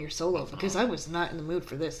should have off. been your solo because I was not in the mood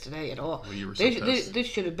for this today at all. Well, you were so pissed. This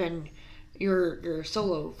should have been your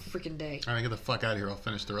solo freaking day. All right, get the fuck out of here. I'll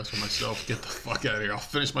finish the rest of myself. Get the fuck out of here. I'll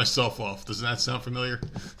finish myself off. Doesn't that sound familiar?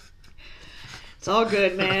 It's all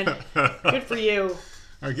good, man. Good for you.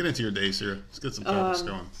 All right, get into your days here. Let's get some topics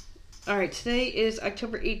going. All right, today is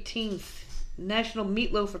October 18th, National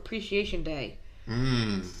Meatloaf Appreciation Day.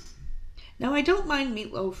 Mmm. Now, I don't mind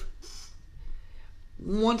meatloaf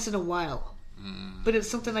once in a while, but it's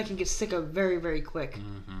something I can get sick of very, very quick.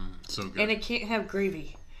 Mm-hmm. So good. And it can't have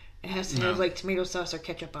gravy. It has to have like tomato sauce or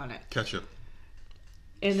ketchup on it. Ketchup.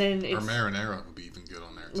 And then Or it's marinara would be even good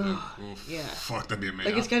on there too. Oof. yeah. Fuck, that'd be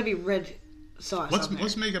amazing. like it's got to be red sauce. on there.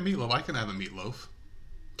 Let's make a meatloaf. I can have a meatloaf.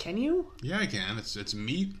 Can you? Yeah, I can. It's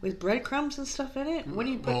meat. With breadcrumbs and stuff in it? What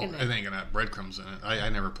do you put in It it? ain't gonna have breadcrumbs in it. I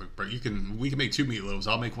never put bread. We can make 2 meatloaves.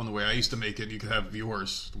 I'll make one the way I used to make it. You can have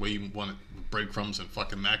yours the way you want it. With breadcrumbs and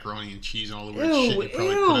fucking macaroni and cheese and all the weird shit you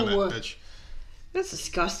probably put in that bitch. That's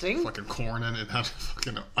disgusting. Fucking corn in it. Have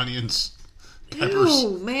fucking onions, peppers.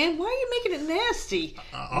 Ew, man. Why are you making it nasty?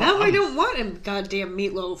 Now I don't want a goddamn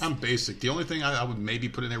meatloaf. I'm basic. The only thing I would maybe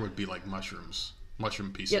put in there would be like mushrooms.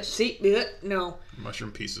 Mushroom pieces. Yeah, see? Bleh, no.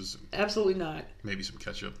 Mushroom pieces. Absolutely not. Maybe some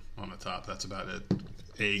ketchup on the top. That's about it.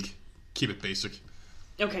 Egg. Keep it basic.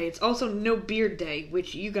 Okay, it's also No Beard Day,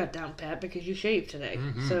 which you got down, Pat, because you shaved today.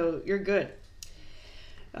 So you're good.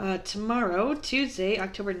 Tomorrow, Tuesday,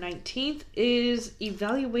 October 19th, is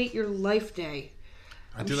Evaluate Your Life Day.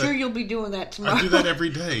 I'm sure you'll be doing that tomorrow. I do that every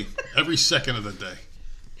day. Every second of the day.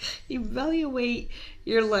 Evaluate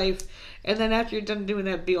your life, and then after you're done doing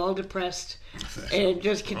that, be all depressed and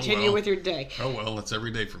just continue with your day. Oh well, it's every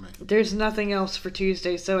day for me. There's nothing else for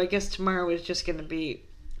Tuesday, so I guess tomorrow is just going to be,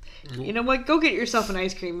 you know what, go get yourself an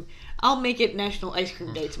ice cream. I'll make it National Ice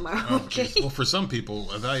Cream Day tomorrow, Oh, okay? geez. Well, for some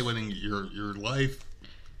people, evaluating your life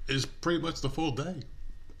is pretty much the full day.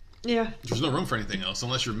 Yeah. There's no room for anything else,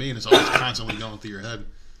 unless you're me and it's always constantly going through your head.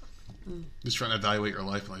 Just trying to evaluate your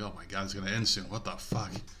life. Like, oh my God, it's going to end soon. What the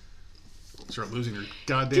fuck? Start losing your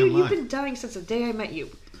goddamn Dude, mind. you've been dying since the day I met you.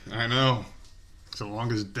 I know. It's the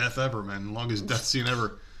longest death ever, man. The longest death scene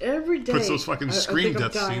ever. Every day. Puts those fucking scream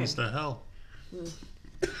death dying. scenes to hell.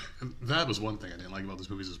 And that was one thing I didn't like about those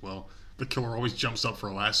movies as well. The killer always jumps up for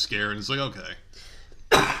a last scare, and it's like, okay.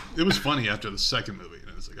 It was funny after the second movie,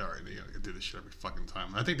 and it's like, all right, you gotta do this shit every fucking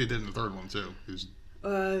time. I think they did in the third one too.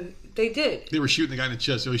 They did. They were shooting the guy in the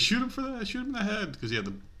chest. They shoot him for that. Shoot him in the head because he had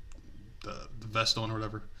the vest on or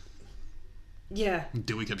whatever. Yeah.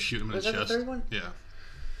 Dewey kept shooting him in Was the that chest. the third one? Yeah.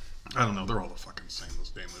 I don't know. They're all the fucking same.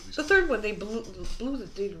 Those damn movies. The third one, they blew the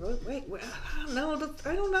dude. Wait, I don't know.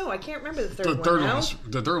 I don't know. I can't remember the third one.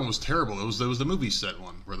 The third one was terrible. It was the movie set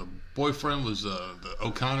one where the boyfriend was the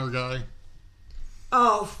O'Connor guy.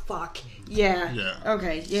 Oh fuck. Yeah. Yeah.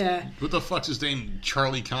 Okay. Yeah. What the fuck's his name?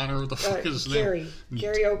 Charlie Connor? What the fuck is his name?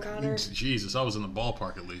 Gary O'Connor. Jesus, I was in the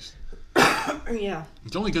ballpark at least. Yeah.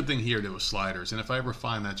 The only good thing here there was Sliders, and if I ever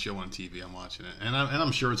find that show on TV, I'm watching it. And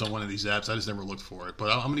I'm sure it's on one of these apps. I just never looked for it. But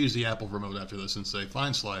I'm going to use the Apple remote after this and say,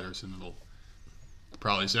 find Sliders, and it'll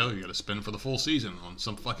probably say, oh, you got to spin for the full season on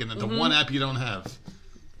some fucking, the one app you don't have.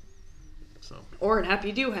 So. Or an app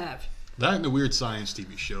you do have. That and the Weird Science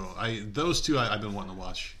TV show. Those two I've been wanting to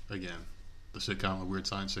watch again. The sitcom, the Weird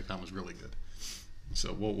Science sitcom was really good.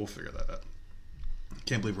 So we'll figure that out.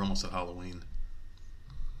 Can't believe we're almost at Halloween.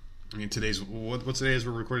 I mean, what's today as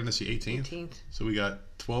we're recording this? The 18th? 18th. So we got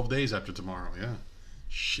 12 days after tomorrow, yeah.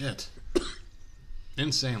 Shit.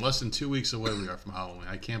 Insane. Less than 2 weeks away we are from Halloween.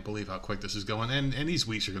 I can't believe how quick this is going. And these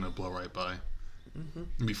weeks are going to blow right by. Mm-hmm.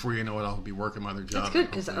 And before you know it, I'll be working my other job. That's good,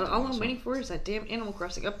 because all I'm waiting for is that damn Animal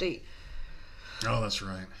Crossing update. Oh, that's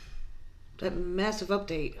right. That massive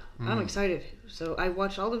update. I'm excited. So I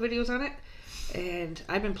watched all the videos on it, and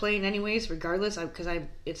I've been playing anyways, regardless, because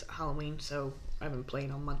it's Halloween, so I've been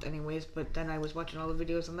playing all month anyways. But then I was watching all the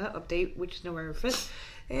videos on that update, which is November 5th,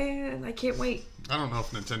 and I can't wait. I don't know if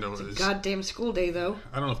Nintendo is goddamn school day, though.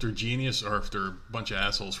 I don't know if they're genius or if they're a bunch of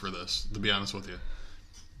assholes for this, to be honest with you.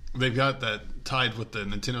 They've got that tied with the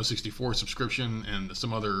Nintendo 64 subscription and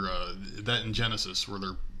some other, that in Genesis, where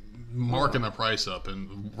they're marking the price up.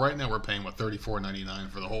 And right now we're paying, $34.99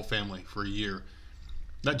 for the whole family for a year.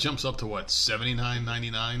 That jumps up to,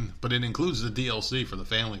 $79.99? But it includes the DLC for the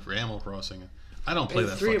family for Animal Crossing. I don't play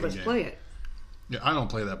that fucking game. 3 of us play it. Yeah, I don't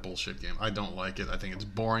play that bullshit game. I don't like it. I think it's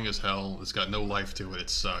boring as hell. It's got no life to it. It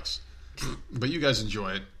sucks. But you guys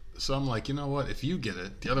enjoy it. So I'm like, you know what? If you get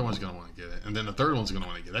it, the other one's going to want to get it. And then the third one's going to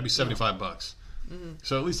want to get it. That'd be $75. Mm-hmm.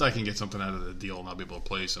 So at least I can get something out of the deal, and I'll be able to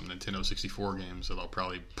play some Nintendo 64 games that I'll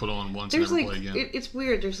probably put on once and never play again. It's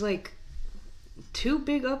weird. There's 2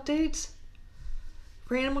 big updates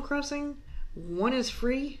for Animal Crossing. One is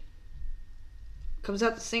free. Comes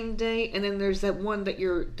out the same day, and then there's that one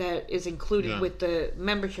that is included with the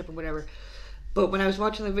membership or whatever. But when I was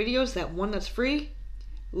watching the videos, that one that's free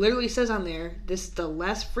literally says on there, this is the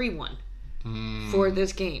last free one for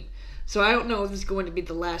this game. So I don't know if this is going to be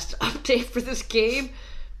the last update for this game,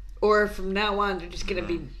 or from now on they're just going to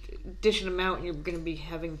be dishing them out and you're going to be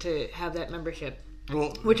having to have that membership.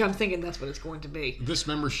 Well, which I'm thinking that's what it's going to be. This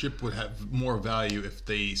membership would have more value if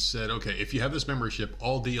they said, okay, if you have this membership,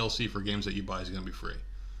 all DLC for games that you buy is going to be free.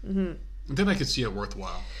 Mm-hmm. Then I could see it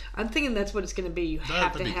worthwhile. I'm thinking that's what it's going to be. You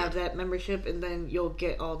have to have that membership, and then you'll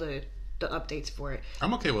get all the updates for it.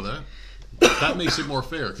 I'm okay with that. That makes it more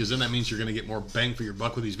fair, because then that means you're going to get more bang for your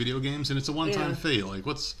buck with these video games, and it's a one-time fee.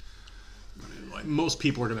 Most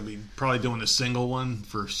people are going to be probably doing the single one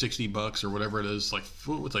for $60 or whatever it is. It's like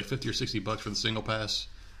 $50 or $60 for the single pass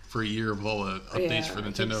for a year with all the updates for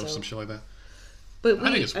Nintendo, some shit like that. But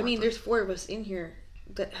there's 4 of us in here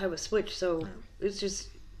that have a Switch, so it's just,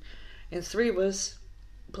 and 3 of us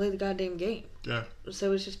play the goddamn game. Yeah.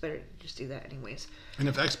 So it's just better to just do that anyways. And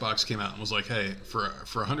if Xbox came out and was like, hey, for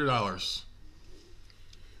 $100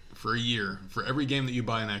 for a year, for every game that you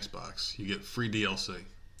buy in Xbox, you get free DLC.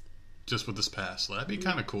 Just with this pass. That'd be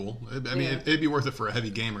kind of cool. It'd be worth it for a heavy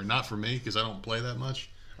gamer. Not for me, because I don't play that much.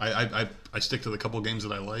 I stick to the couple games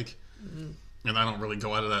that I like. Mm-hmm. And I don't really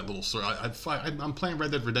go out of that little circle. I'm playing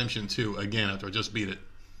Red Dead Redemption 2 again after I just beat it.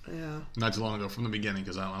 Yeah. Not too long ago from the beginning,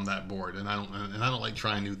 because I'm that bored. And I don't like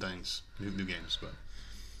trying new things, new games. But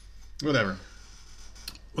whatever.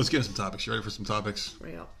 Let's get into some topics. You ready for some topics?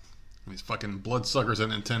 Yeah. These fucking bloodsuckers at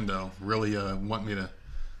Nintendo really want me to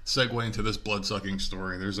segue into this blood-sucking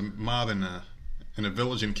story. There's a mob in a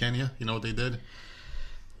village in Kenya. You know what they did?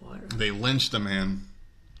 What? They lynched a man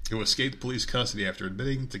who escaped police custody after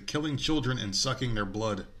admitting to killing children and sucking their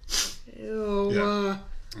blood. Ew. Yeah.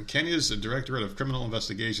 Kenya's Directorate of Criminal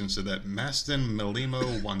Investigation said that Mastin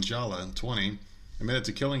Milimo Wanjala, 20, admitted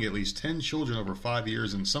to killing at least 10 children over 5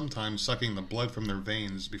 years and sometimes sucking the blood from their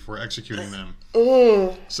veins before executing them.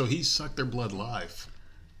 Oh. So he sucked their blood live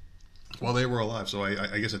while they were alive. So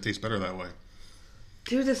I guess it tastes better that way.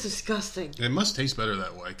 Dude, that's disgusting. It must taste better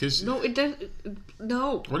that way. Cause no, it doesn't.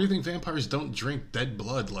 No. Why do you think vampires don't drink dead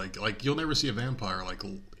blood? Like you'll never see a vampire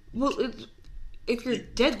Well, if you're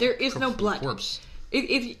dead, there is no blood. Corpse.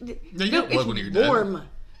 If you get blood when you're warm. Dead.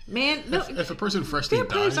 Man, no. If a person freshly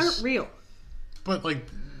vampires dies, aren't real. But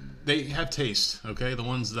they have taste. Okay, the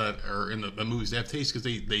ones that are in the movies, they have taste because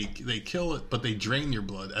they kill it, but they drain your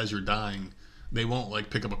blood as you're dying. They won't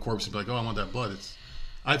pick up a corpse and be like, oh, I want that blood.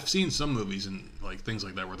 I've seen some movies and things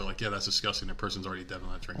like that where they're like, yeah, that's disgusting. The person's already dead. I'm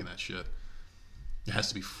not drinking that shit. It has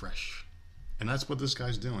to be fresh, and that's what this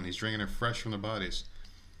guy's doing. He's drinking it fresh from the bodies.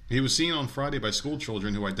 He was seen on Friday by school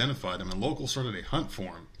children who identified him, and locals started a hunt for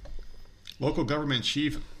him. Local government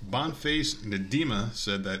chief Boniface Ndima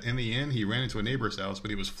said that in the end he ran into a neighbor's house, but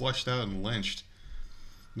he was flushed out and lynched.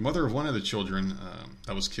 The mother of one of the children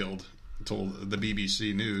that was killed told the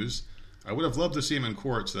BBC News, I would have loved to see him in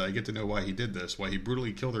court so that I get to know why he did this, why he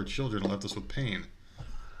brutally killed our children and left us with pain.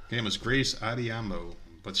 Her name was Grace Adiamo,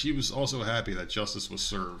 but she was also happy that justice was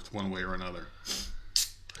served one way or another.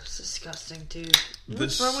 That's disgusting, dude.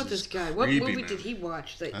 What's wrong with this guy? What movie did he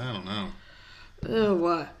watch? I don't know. Oh,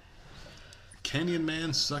 what? Kenyan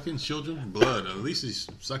man sucking children's blood. At least he's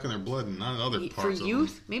sucking their blood and not other parts of them. For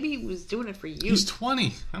youth? Maybe he was doing it for youth. He's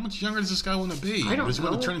 20. How much younger does this guy want to be? I don't know. Does he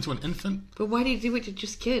want to turn into an infant? But why did he do it to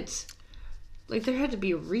just kids? There had to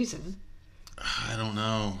be a reason. I don't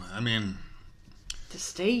know. I mean... To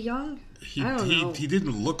stay young? I don't know. He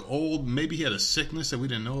didn't look old. Maybe he had a sickness that we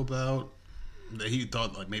didn't know about. That he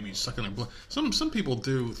thought, maybe he's sucking their blood. Some people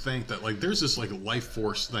do think that, there's this, life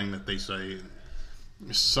force thing that they say...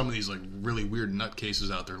 Some of these really weird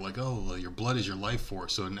nutcases out there, your blood is your life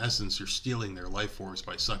force. So in essence, you're stealing their life force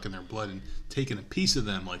by sucking their blood and taking a piece of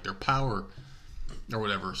them, their power or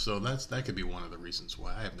whatever. So that could be one of the reasons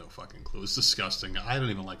why. I have no fucking clue. It's disgusting. I don't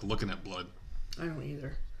even like looking at blood. I don't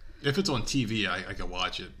either. If it's on TV, I could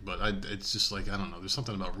watch it, but it's just I don't know. There's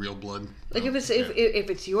something about real blood. If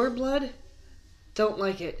it's your blood, don't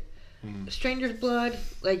like it. Stranger's blood,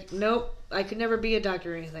 nope. I could never be a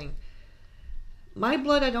doctor or anything. My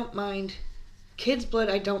blood, I don't mind. Kids' blood,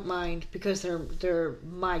 I don't mind because they're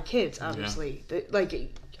my kids, obviously. Yeah.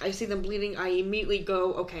 I see them bleeding, I immediately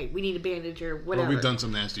go, okay, we need a bandage or whatever. Well, we've done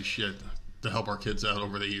some nasty shit to help our kids out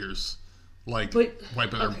over the years, wiping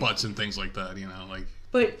their butts and things like that.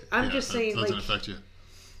 But I'm just saying, doesn't affect you.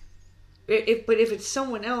 If it's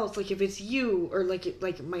someone else, if it's you or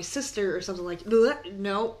like my sister or something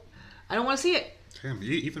no, I don't want to see it. Damn,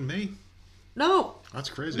 even me? No. That's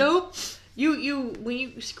crazy. Nope. You when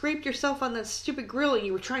you scraped yourself on that stupid grill and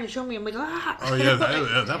you were trying to show me, I'm like, ah. Oh yeah,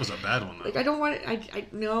 that was a bad one. Though. I don't want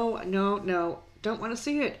it. No, don't want to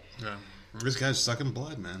see it. Yeah, this guy's sucking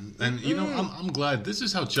blood, man. And I'm glad this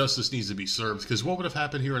is how justice needs to be served. Because what would have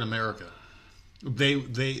happened here in America? They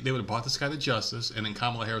would have brought this guy to justice, and then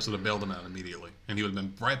Kamala Harris would have bailed him out immediately, and he would have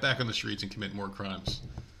been right back on the streets and commit more crimes.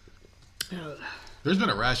 There's been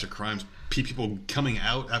a rash of crimes, people coming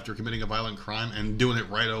out after committing a violent crime and doing it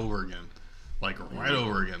right over again. Right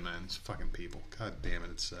over again, man. It's fucking people. God damn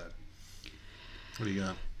it, it's sad. What do you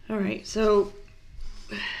got? All right, so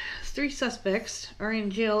 3 suspects are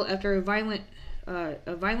in jail after a violent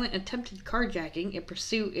attempted carjacking in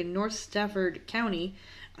pursuit in North Stafford County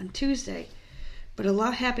on Tuesday. But a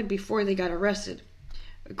lot happened before they got arrested.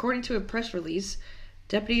 According to a press release,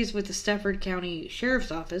 deputies with the Stafford County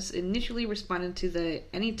Sheriff's Office initially responded to the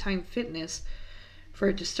Anytime Fitness for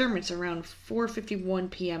a disturbance around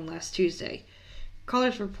 4:51 p.m. last Tuesday.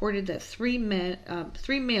 Callers reported that three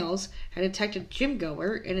males had attacked a gym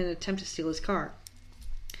goer in an attempt to steal his car.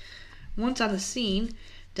 Once on the scene,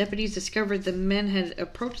 deputies discovered the men had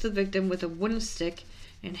approached the victim with a wooden stick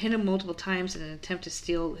and hit him multiple times in an attempt to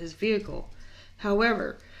steal his vehicle.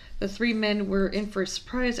 However, the 3 men were in for a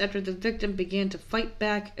surprise after the victim began to fight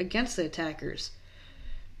back against the attackers.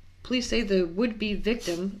 Police say the would-be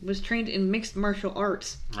victim was trained in mixed martial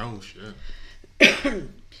arts. Oh, shit.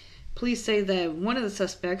 Police say that one of the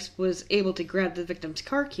suspects was able to grab the victim's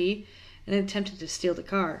car key and attempted to steal the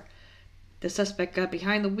car. The suspect got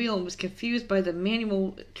behind the wheel and was confused by the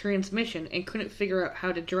manual transmission and couldn't figure out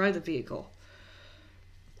how to drive the vehicle.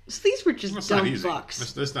 So these were just dumb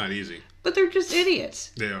fucks. That's not easy. But they're just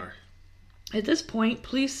idiots. They are. At this point,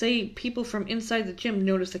 police say people from inside the gym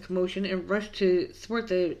noticed the commotion and rushed to thwart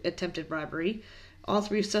the attempted robbery. All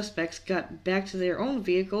 3 suspects got back to their own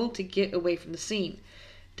vehicle to get away from the scene.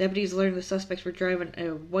 Deputies learned the suspects were driving a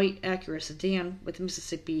white Acura sedan with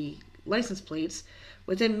Mississippi license plates.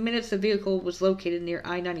 Within minutes, the vehicle was located near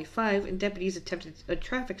I-95, and deputies attempted a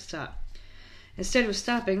traffic stop. Instead of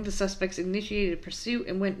stopping, the suspects initiated a pursuit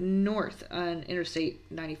and went north on Interstate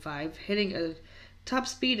 95, hitting a top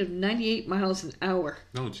speed of 98 miles an hour.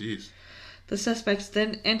 Oh, jeez. The suspects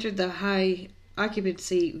then entered the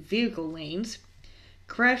high-occupancy vehicle lanes,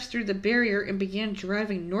 crashed through the barrier, and began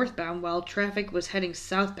driving northbound while traffic was heading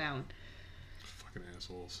southbound. Fucking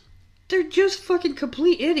assholes. They're just fucking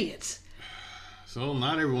complete idiots. So,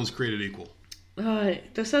 not everyone's created equal.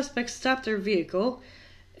 The suspects stopped their vehicle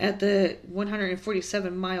at the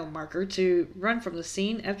 147-mile marker to run from the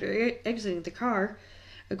scene after exiting the car,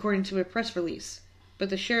 according to a press release. But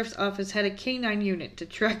the sheriff's office had a K-9 unit to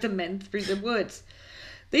track the men through the woods.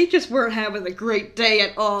 They just weren't having a great day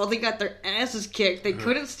at all. They got their asses kicked. They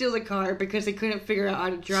couldn't steal the car because they couldn't figure out how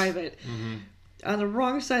to drive it. Mm-hmm. On the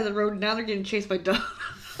wrong side of the road, now they're getting chased by dogs.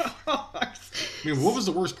 I mean, what was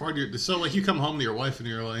the worst part of your... So, like, you come home to your wife and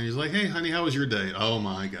he's like, hey, honey, how was your day? Oh,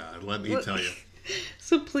 my God, let me tell you.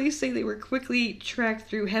 So police say they were quickly tracked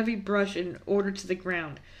through heavy brush and ordered to the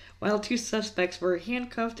ground. While 2 suspects were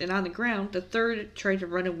handcuffed and on the ground, the third tried to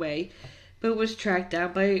run away, but was tracked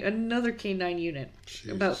down by another K-9 unit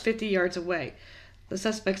about 50 yards away. The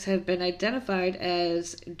suspects have been identified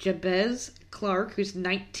as Jabez Clark, who's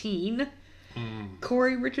 19,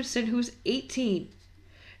 Corey Richardson, who's 18,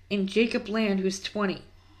 and Jacob Land, who's 20.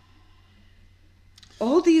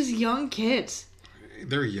 All these young kids.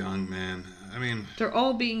 They're young, man. I mean... They're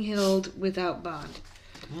all being held without bond.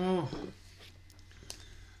 Well...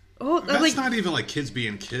 Oh, that's not even like kids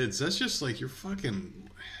being kids. That's just like you're fucking...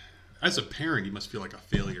 As a parent, you must feel like a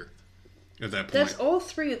failure at that point. That's all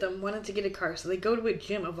 3 of them wanted to get a car, so they go to a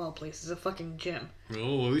gym of all places, a fucking gym.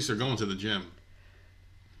 Oh, at least they're going to the gym.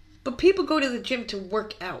 But people go to the gym to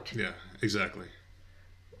work out. Yeah, exactly.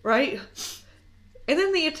 Right? And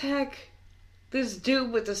then they attack this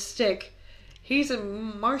dude with a stick. He's a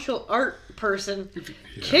martial art person. Yeah.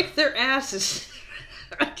 Kick their asses.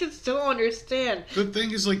 I just don't understand. The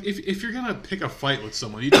thing is, like, if you're gonna pick a fight with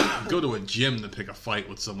someone, you don't go to a gym to pick a fight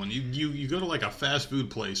with someone. You go to like a fast food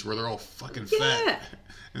place where they're all fucking fat,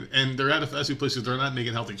 and they're at a fast food place because they're not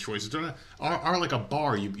making healthy choices. They're not, or like a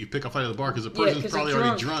bar. You pick a fight at the bar because the person's probably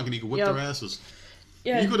already drunk and you can whip their asses.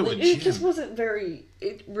 Yeah, you go to a gym. It just wasn't very.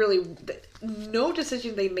 It really, no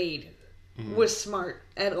decision they made was smart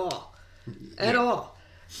at all. At all.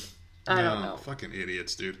 I don't know. Fucking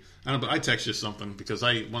idiots, dude. I don't know, but I text you something because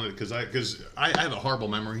I have a horrible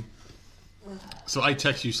memory. So I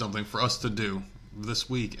text you something for us to do this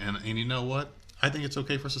week, and you know what? I think it's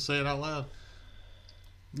okay for us to say it out loud.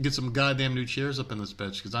 Get some goddamn new chairs up in this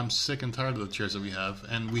bitch because I'm sick and tired of the chairs that we have,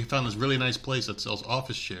 and we found this really nice place that sells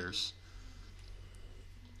office chairs.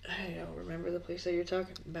 I don't remember the place that you're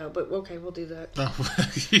talking about, but okay, we'll do that.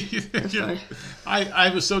 That's fine. I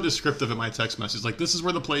was so descriptive in my text message. Like, this is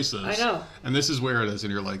where the place is. I know. And this is where it is.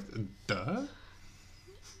 And you're like, duh?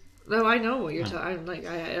 No, I know what you're talking about.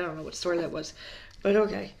 I don't know what story that was. But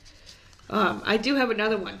okay. I do have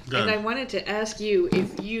another one. And I wanted to ask you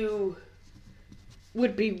if you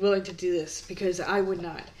would be willing to do this, because I would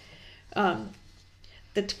not.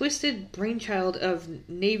 The twisted brainchild of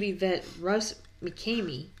Navy vet Russ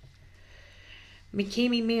McCamey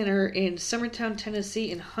Manor in Summertown,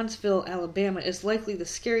 Tennessee, and Huntsville, Alabama, is likely the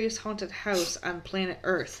scariest haunted house on planet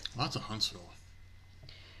Earth. Lots of Huntsville.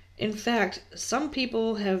 In fact, some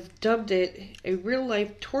people have dubbed it a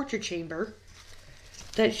real-life torture chamber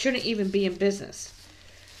that shouldn't even be in business.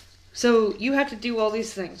 So you have to do all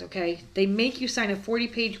these things, okay? They make you sign a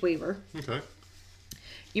 40-page waiver. Okay.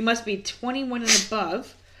 You must be 21 and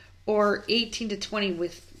above, or 18 to 20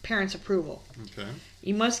 with parents' approval. Okay.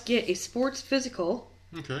 You must get a sports physical.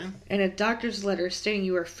 Okay. And a doctor's letter stating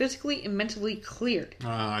you are physically and mentally cleared.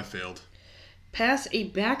 I failed. Pass a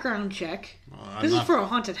background check. This is for a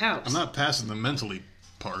haunted house. I'm not passing the mentally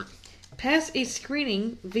part. Pass a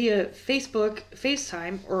screening via Facebook,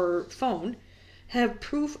 FaceTime, or phone. Have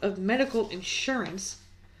proof of medical insurance.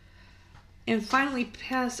 And finally,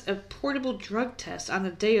 pass a portable drug test on the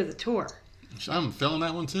day of the tour. I'm failing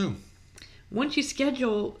that one too. Once you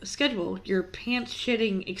schedule your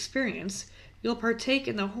pants-shitting experience, you'll partake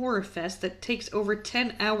in the horror fest that takes over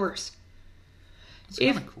 10 hours. That's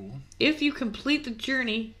kind of cool. If you complete the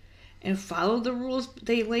journey and follow the rules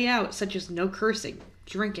they lay out, such as no cursing,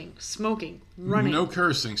 drinking, smoking, running. No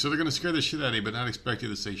cursing. So they're going to scare the shit out of you, but not expect you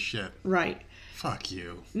to say shit. Right. Fuck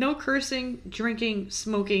you. No cursing, drinking,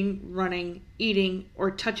 smoking, running, eating,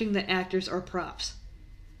 or touching the actors or props.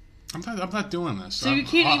 I'm not doing this. So you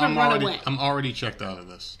can't even run away. I'm already checked out of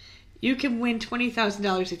this. You can win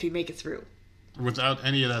 $20,000 if you make it through. Without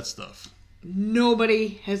any of that stuff.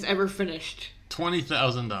 Nobody has ever finished.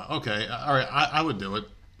 $20,000. Okay, all right, I would do it.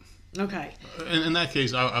 Okay. In that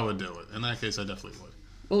case, I would do it. In that case, I definitely would.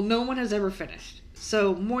 Well, no one has ever finished.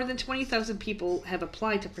 So more than 20,000 people have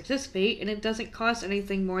applied to participate, and it doesn't cost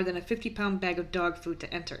anything more than a 50-pound bag of dog food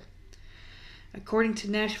to enter. According to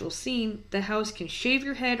Nashville Scene, the house can shave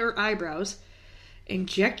your head or eyebrows,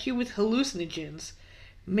 inject you with hallucinogens,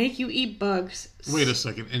 make you eat bugs. Wait a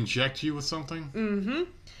second. Inject you with something? Mm-hmm.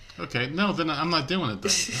 Okay, no, then I'm not doing it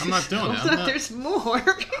then. I'm not doing it. There's more.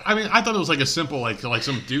 I mean, I thought it was like a simple, like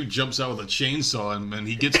some dude jumps out with a chainsaw and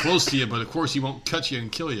he gets close to you, but of course he won't cut you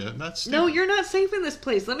and kill you. That's No, you're not safe in this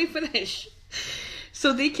place. Let me finish.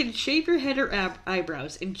 So they can shave your head or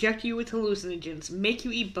eyebrows, inject you with hallucinogens, make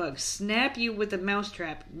you eat bugs, snap you with a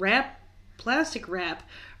mousetrap, plastic wrap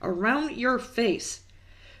around your face,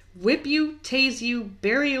 whip you, tase you,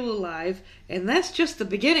 bury you alive, and that's just the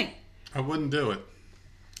beginning. I wouldn't do it.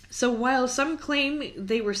 So while some claim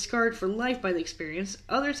they were scarred for life by the experience,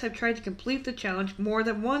 others have tried to complete the challenge more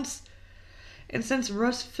than once. And since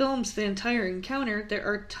Russ films the entire encounter, there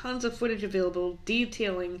are tons of footage available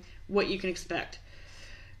detailing what you can expect.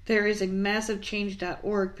 There is a massive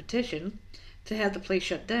Change.org petition to have the place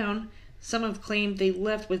shut down. Some have claimed they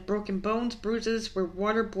left with broken bones, bruises, were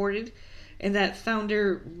waterboarded, and that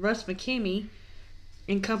founder Russ McCamey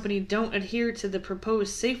and company don't adhere to the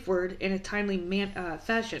proposed safe word in a timely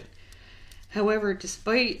fashion. However,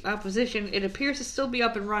 despite opposition, it appears to still be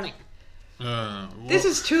up and running. This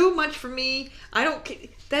is too much for me.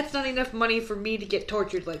 That's not enough money for me to get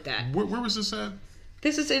tortured like that. Where was this at?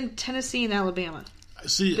 This is in Tennessee and Alabama.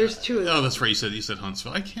 See, there's two of them. Oh, that's right. You said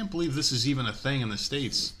Huntsville. I can't believe this is even a thing in the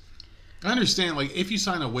States. I understand, like, if you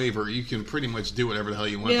sign a waiver, you can pretty much do whatever the hell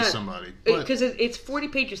you want to somebody. Because it's 40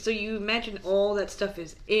 pages, so you imagine all that stuff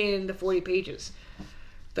is in the 40 pages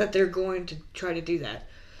that they're going to try to do that.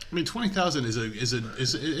 I mean, 20,000 it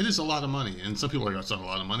is a lot of money, and some people are like, that's not a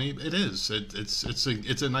lot of money. It is.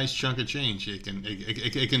 It's a nice chunk of change. It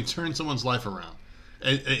can turn someone's life around.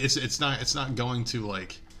 It's not going to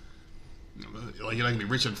like you're not going to be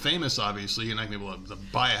rich and famous, obviously. You're not going to be able to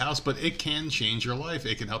buy a house, but it can change your life.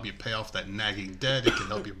 It can help you pay off that nagging debt. It can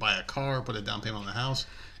help you buy a car, put a down payment on the house.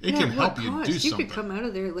 It can help you do something. You could come out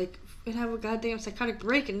of there and have a goddamn psychotic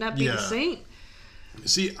break and not be the same.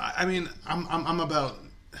 See, I mean, I'm about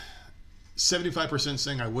 75%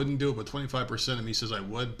 saying I wouldn't do it, but 25% of me says I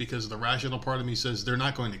would, because the rational part of me says they're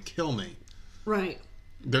not going to kill me. Right.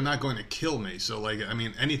 They're not going to kill me. So, like, I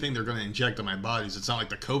mean, anything they're going to inject in my bodies, it's not like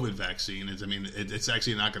the COVID vaccine. It's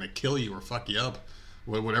actually not going to kill you or fuck you up,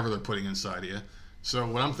 whatever they're putting inside of you. So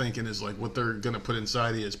what I'm thinking is, like, what they're going to put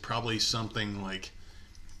inside of you is probably something, like,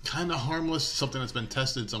 kind of harmless, something that's been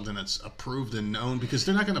tested, something that's approved and known, because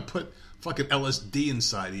they're not going to put fucking LSD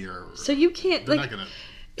inside of you. So you can't, they're not going to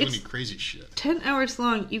do any crazy shit. 10 hours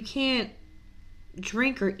long. You can't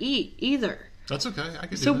drink or eat either. That's okay. I can do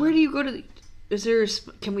that. So where do you go to...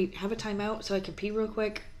 Can we have a timeout so I can pee real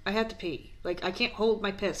quick? I have to pee. Like, I can't hold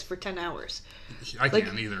my piss for 10 hours. I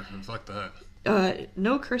can't either. Fuck that.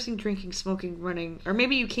 No cursing, drinking, smoking, running. Or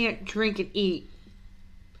maybe you can't drink and eat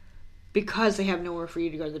because they have nowhere for you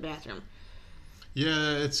to go to the bathroom.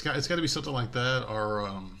 Yeah, it's got to be something like that. Or,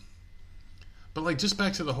 but, like, just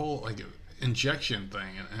back to the whole, like, injection thing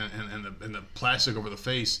and the plastic over the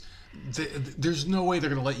face. There's no way they're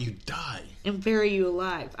going to let you die. And bury you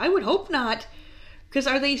alive. I would hope not. Because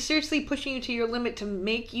are they seriously pushing you to your limit to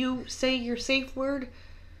make you say your safe word?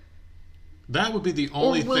 That would be the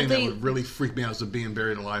only thing that would really freak me out, is the being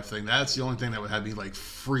buried alive thing. That's the only thing that would have me, like,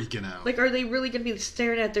 freaking out. Like, are they really going to be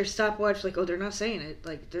staring at their stopwatch like, oh, they're not saying it?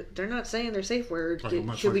 Like, they're not saying their safe word.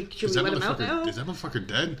 Like, should we let them out now? Is that motherfucker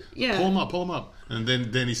dead? Yeah. Pull him up. And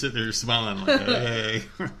then he's sitting there smiling like, hey.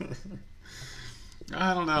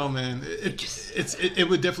 I don't know, man. It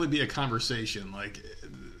would definitely be a conversation. Like,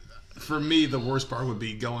 for me, the worst part would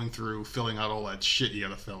be going through filling out all that shit you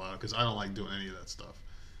got to fill out, because I don't like doing any of that stuff.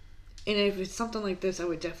 And if it's something like this, I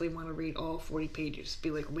would definitely want to read all 40 pages. Be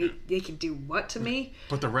like, wait, they can do what to me?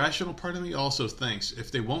 But the rational part of me also thinks,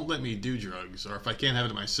 if they won't let me do drugs, or if I can't have it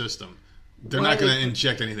in my system, they're not going to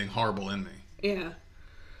inject anything horrible in me. Yeah.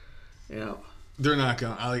 Yeah. They're not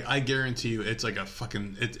going to. I guarantee you, it's like a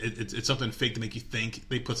fucking... It's something fake to make you think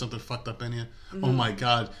they put something fucked up in you. Mm-hmm. Oh my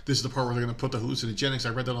god, this is the part where they're going to put the hallucinogenics. I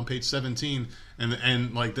read that on page 17.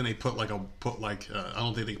 And like, then they put like... I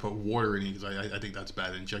don't think they put water in it, because I think that's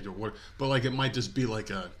bad, injected water. But like, it might just be like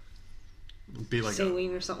a...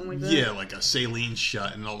 saline or something like that. Yeah, like a saline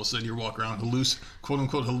shot, and all of a sudden you're walking around quote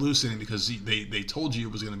unquote hallucinating, because they told you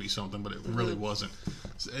it was going to be something, but it really wasn't.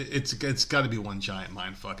 It's got to be one giant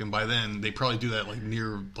mind fuck, and by then they probably do that like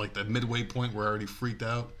near like the midway point where I already freaked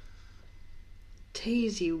out.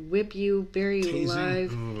 tase you, whip you, bury you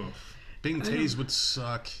alive. Ugh. Being tased would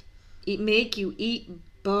suck. Make you eat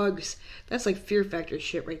bugs. That's like Fear Factor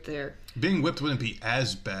shit right there. Being whipped wouldn't be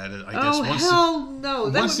as bad, I guess. Oh, hell no.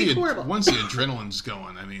 That would be horrible. Once the adrenaline's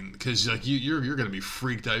going, I mean, because like you're going to be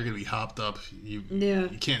freaked out. You're going to be hopped up. You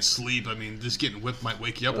can't sleep. I mean, just getting whipped might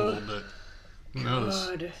wake you up a little bit. Who knows?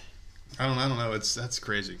 God. I don't know. That's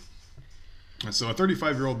crazy. So a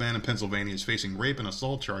 35-year-old man in Pennsylvania is facing rape and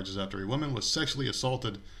assault charges after a woman was sexually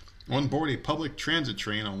assaulted on board a public transit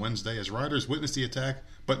train on Wednesday as riders witnessed the attack,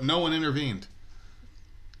 but no one intervened.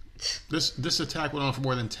 This attack went on for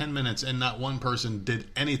more than 10 minutes, and not one person did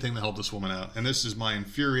anything to help this woman out. And this is my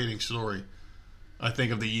infuriating story, I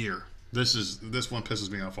think, of the year. This one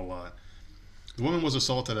pisses me off a lot. The woman was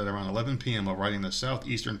assaulted at around 11 p.m. while riding the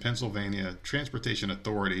Southeastern Pennsylvania Transportation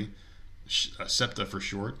Authority, SEPTA for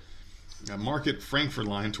short, Market Frankford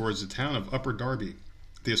line towards the town of Upper Darby.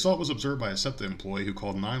 The assault was observed by a SEPTA employee who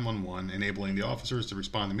called 911, enabling the officers to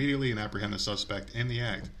respond immediately and apprehend the suspect in the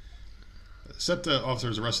act. SEPTA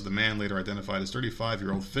officers arrested the man, later identified as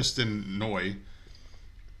 35-year-old Fiston Noy,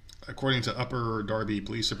 according to Upper Darby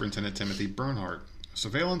Police Superintendent Timothy Bernhardt.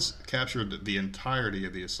 Surveillance captured the entirety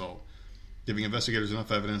of the assault, giving investigators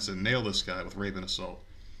enough evidence to nail this guy with rape and assault.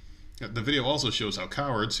 The video also shows how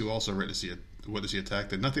cowards, who also witnessed the attack,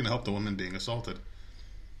 did nothing to help the woman being assaulted.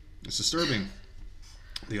 It's disturbing,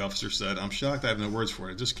 the officer said. I'm shocked. I have no words for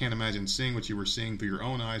it. I just can't imagine seeing what you were seeing through your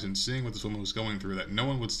own eyes and seeing what this woman was going through, that no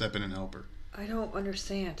one would step in and help her. I don't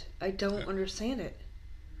understand. I don't understand it.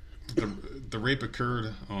 The rape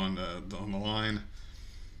occurred on the line.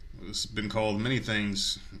 It's been called many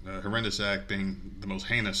things, a horrendous act being the most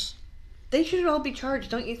heinous. They should all be charged,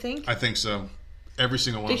 don't you think? I think so. Every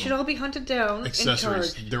single one They of them. should all be hunted down and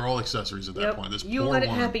charged. They're all accessories at that point. This you poor let it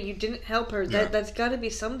woman, happen. You didn't help her. Yeah. That's got to be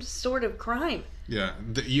some sort of crime. Yeah,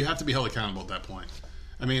 you have to be held accountable at that point.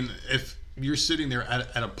 I mean, if you're sitting there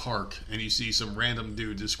at a park and you see some random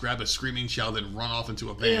dude just grab a screaming child and run off into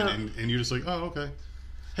a van, and you're just like, oh, okay.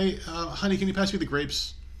 Hey, honey, can you pass me the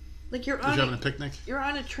grapes? Like you're having a picnic. You're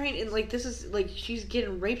on a train and like this is like she's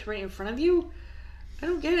getting raped right in front of you. I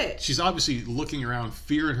don't get it. She's obviously looking around,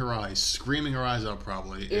 fear in her eyes, screaming her eyes out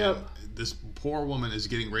probably. Yep. And this poor woman is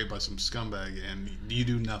getting raped by some scumbag, and you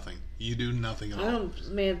do nothing. You do nothing at all.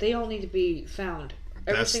 Man, they all need to be found.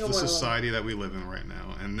 That's the society that we live in right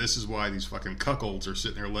now. And this is why these fucking cuckolds are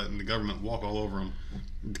sitting there letting the government walk all over them.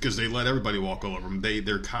 Because they let everybody walk all over them.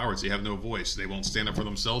 They're cowards. They have no voice. They won't stand up for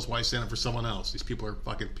themselves. Why stand up for someone else? These people are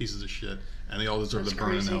fucking pieces of shit. And they all deserve to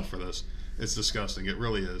burn in hell for this. It's disgusting. It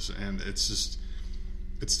really is. And it's just...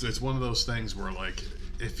 It's one of those things where, like,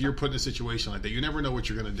 if you're put in a situation like that, you never know what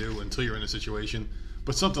you're going to do until you're in a situation.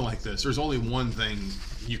 But something like this, there's only one thing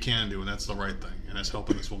you can do, and that's the right thing. And that's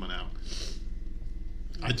helping this woman out.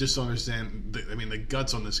 I just don't understand. The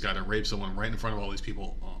guts on this guy to rape someone right in front of all these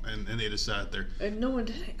people, and they just sat there. And no one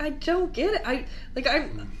did. I don't get it.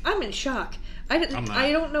 I'm in shock. I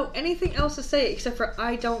don't know anything else to say except for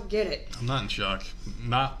I don't get it. I'm not in shock.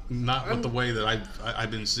 Not with the way that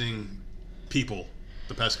I've been seeing people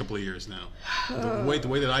the past couple of years now. The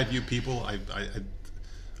way that I view people,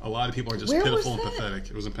 a lot of people are just pitiful and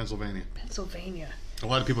pathetic. It was in Pennsylvania. A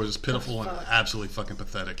lot of people are just pitiful and absolutely fucking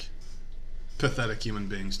pathetic. Pathetic human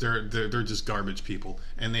beings. They're just garbage people,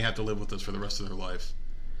 and they have to live with this for the rest of their life.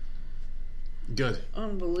 Good.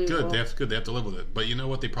 Unbelievable. Good. They have to live with it. But you know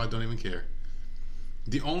what? They probably don't even care.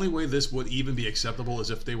 The only way this would even be acceptable is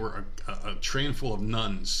if they were a train full of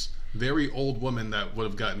nuns, very old women that would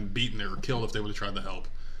have gotten beaten or killed if they would have tried to help.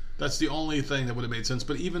 That's the only thing that would have made sense.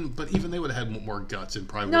 But even they would have had more guts and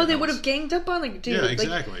probably. No, they would have ganged up on dude. Yeah,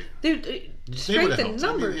 exactly. Strength in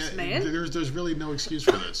numbers, man. There's really no excuse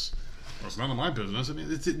for this. Well, it's none of my business. I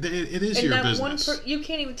mean, it is your business. You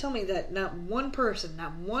can't even tell me that not one person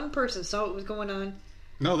saw what was going on.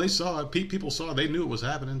 No, they saw it. People saw it. They knew it was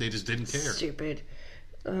happening. They just didn't care. Stupid.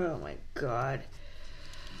 Oh, my God.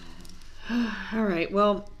 All right,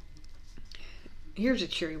 well, here's a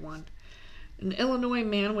cheery one. An Illinois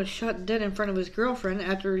man was shot dead in front of his girlfriend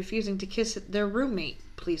after refusing to kiss their roommate,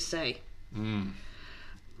 police say.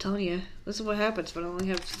 Telling you, this is what happens, but I only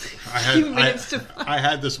have a few minutes to find. I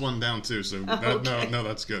had this one down too, so okay. No,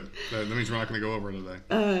 that's good. That means we're not going to go over it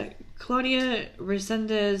today. Claudia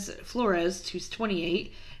Resendez Flores, who's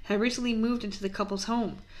 28, had recently moved into the couple's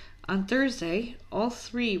home. On Thursday, all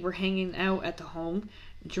three were hanging out at the home,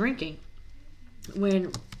 drinking,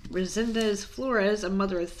 when Resendez Flores, a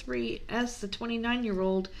mother of three, asked the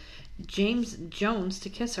 29-year-old James Jones to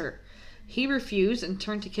kiss her. He refused and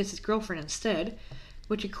turned to kiss his girlfriend instead,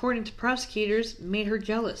 which according to prosecutors made her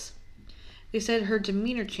jealous. They said her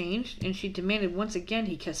demeanor changed, and she demanded once again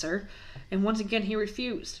he kiss her, and once again he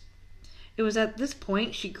refused. It was at this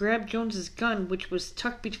point she grabbed Jones's gun, which was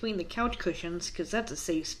tucked between the couch cushions, because that's a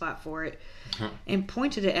safe spot for it, and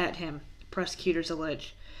pointed it at him, prosecutors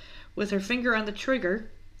allege. With her finger on the trigger,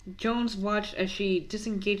 Jones watched as she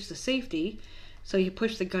disengaged the safety, so he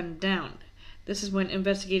pushed the gun down. This is when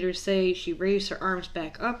investigators say she raised her arms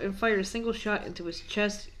back up and fired a single shot into his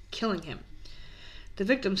chest, killing him. The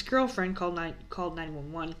victim's girlfriend called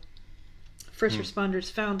 911. First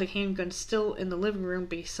responders found the handgun still in the living room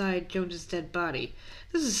beside Jones's dead body.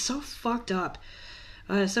 This is so fucked up.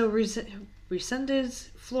 Resendez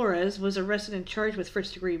Flores was arrested and charged with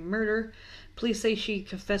first-degree murder. Police say she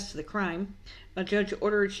confessed to the crime. A judge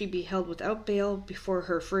ordered she be held without bail before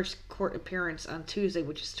her first court appearance on Tuesday,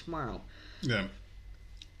 which is tomorrow. Yeah.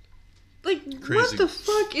 Like, crazy. What the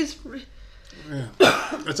fuck is... Yeah.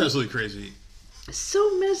 That's absolutely crazy.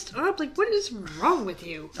 So messed up. Like, what is wrong with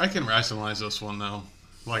you? I can rationalize this one, though.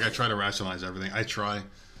 Like, I try to rationalize everything. I try.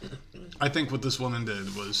 I think what this woman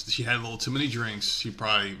did was she had a little too many drinks. She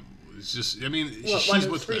probably was just... I mean, she's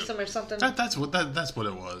with threesome or something? That's what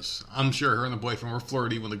it was. I'm sure her and the boyfriend were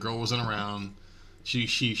flirty when the girl wasn't around.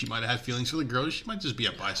 She might have had feelings for the girl. She might just be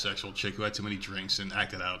a bisexual chick who had too many drinks and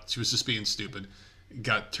acted out. She was just being stupid.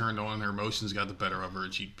 Got turned on. Her emotions got the better of her,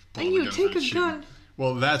 and she pulled and the you gun take and a gun.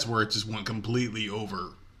 Well, that's where it just went completely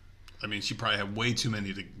over. I mean, she probably had way too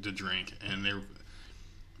many to drink, and they're...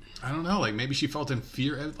 I don't know, like, maybe she felt in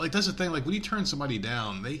fear. Like, that's the thing, like, when you turn somebody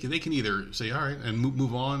down, they can either say, all right, and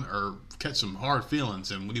move on, or catch some hard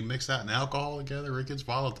feelings, and when you mix that and alcohol together, it gets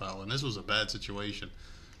volatile, and this was a bad situation.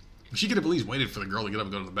 She could have at least waited for the girl to get up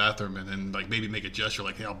and go to the bathroom, and then, like, maybe make a gesture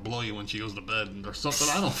like, hey, I'll blow you when she goes to bed, or something.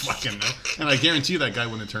 I don't fucking know. And I guarantee you that guy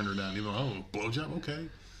wouldn't have turned her down. He'd be like, oh, blowjob? Okay.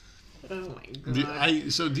 Oh my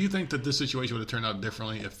god. So do you think that this situation would have turned out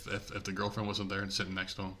differently if the girlfriend wasn't there and sitting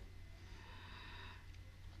next to him?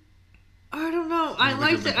 I don't know.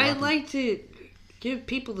 I like to give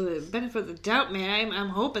people the benefit of the doubt, man. I'm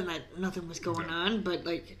hoping that nothing was going on, but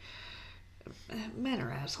like, men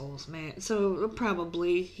are assholes, man. So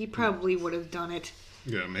he probably would have done it.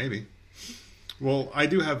 Yeah, maybe. Well, I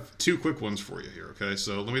do have two quick ones for you here. Okay,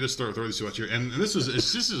 so let me just throw these two out here, and this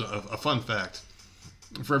is a fun fact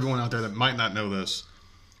for everyone out there that might not know this.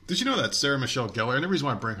 Did you know that Sarah Michelle Gellar, and the reason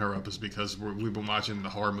why I bring her up is because we've been watching the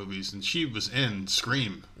horror movies, and she was in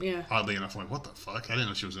Scream. Yeah. Oddly enough, I'm like, what the fuck? I didn't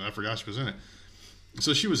know she was in it. I forgot she was in it.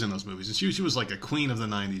 So she was in those movies, and she was like a queen of the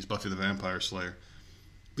 90s, Buffy the Vampire Slayer.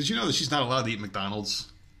 Did you know that she's not allowed to eat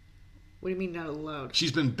McDonald's? What do you mean not allowed?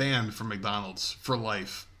 She's been banned from McDonald's for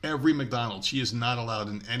life. Every McDonald's. She is not allowed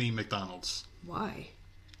in any McDonald's. Why?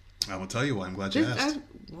 I will tell you why. I'm glad you asked.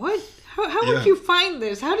 What? How did you find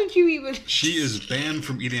this? How did you even... She is banned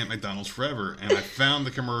from eating at McDonald's forever, and I found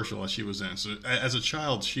the commercial that she was in. So, as a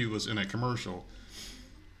child, she was in a commercial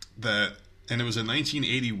and it was in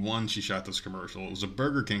 1981 she shot this commercial. It was a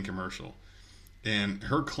Burger King commercial. And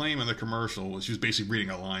her claim in the commercial was, she was basically reading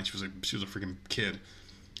a line. She was a freaking kid.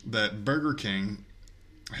 That Burger King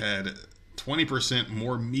had 20%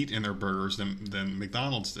 more meat in their burgers than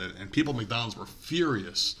McDonald's did. And people at McDonald's were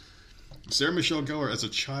furious. Sarah Michelle Gellar, as a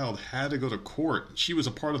child, had to go to court. She was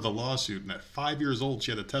a part of the lawsuit, and at 5 years old,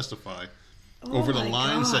 she had to testify over the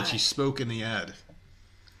lines that she spoke in the ad.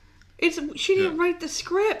 She didn't write the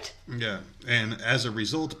script. Yeah, and as a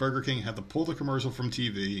result, Burger King had to pull the commercial from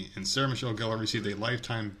TV, and Sarah Michelle Gellar received a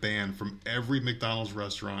lifetime ban from every McDonald's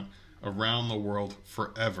restaurant around the world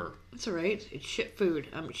forever. That's all right. It's shit food.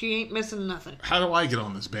 She ain't missing nothing. How do I get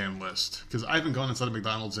on this ban list? Because I haven't gone inside a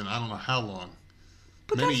McDonald's in I don't know how long.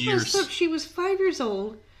 But many that's years. messed up. She was 5 years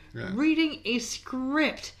old reading a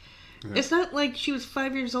script. Yeah. It's not like she was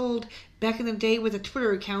 5 years old back in the day with a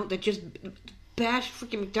Twitter account that just bashed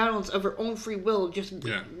freaking McDonald's of her own free will. Just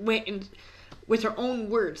went and, with her own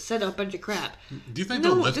words, said a bunch of crap. Do you think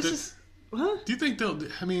they'll lift it? Huh? Do you think they'll...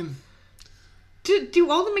 I mean...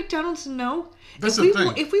 Do all the McDonald's know? That's the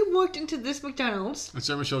thing. If we walked into this McDonald's... And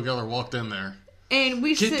Sarah Michelle Gellar walked in there... And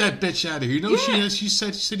we Get that bitch out of here. You know she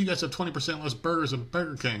said you guys have 20% less burgers than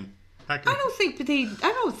Burger King. I don't think they know.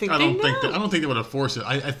 I don't think they would have forced it.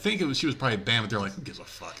 I think she was probably banned, but they're like, who gives a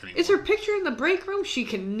fuck anymore? Is her picture in the break room? She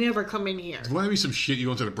can never come in here. Why be some shit you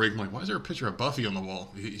go into the break room like, why is there a picture of Buffy on the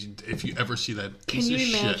wall? If you ever see that piece of shit. Can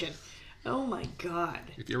you imagine? Oh my god.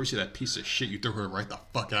 If you ever see that piece of shit, you throw her right the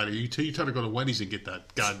fuck out of here. You try to go to Wendy's and get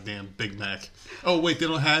that goddamn Big Mac. Oh wait, they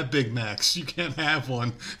don't have Big Macs. You can't have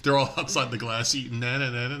one. They're all outside the glass eating.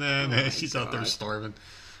 She's out there starving.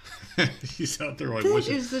 She's out there like... That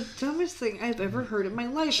is the dumbest thing I've ever heard in my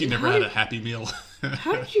life. She never had a Happy Meal.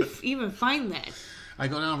 How did you even find that? I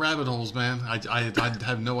go down rabbit holes, man. I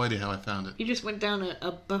have no idea how I found it. You just went down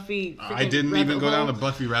a Buffy. I didn't even go hole. down a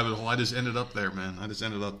Buffy rabbit hole. I just ended up there, man. I just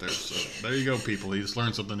ended up there. So there you go, people. You just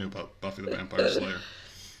learned something new about Buffy the Vampire Slayer.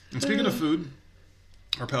 And speaking of food,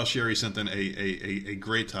 our pal Sherry sent in a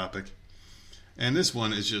great topic. And this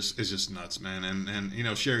one is just nuts, man. And you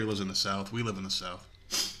know, Sherry lives in the South. We live in the South.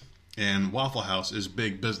 And Waffle House is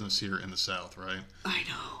big business here in the South, right? I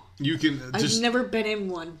know. You can just... I've never been in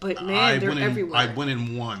one, but man, they're everywhere. I went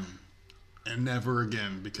in one, and never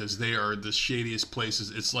again, because they are the shadiest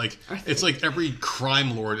places. It's like every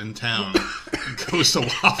crime lord in town goes to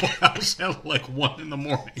Waffle House at like 1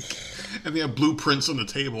 a.m, and they have blueprints on the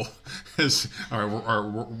table. As all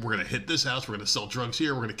right, we're gonna hit this house. We're gonna sell drugs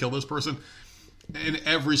here. We're gonna kill this person. And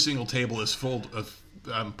every single table is full of...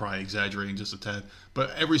 I'm probably exaggerating just a tad,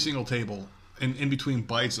 but every single table... In between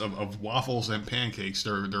bites of waffles and pancakes,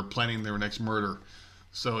 they're planning their next murder.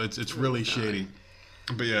 So it's really shady.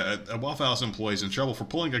 But yeah, a Waffle House employee is in trouble for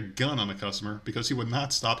pulling a gun on a customer because he would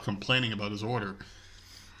not stop complaining about his order.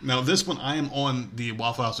 Now, this one, I am on the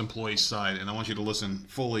Waffle House employee's side, and I want you to listen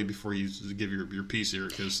fully before you give your piece here,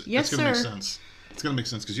 because it's going to make sense. It's going to make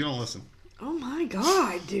sense because you don't listen. Oh my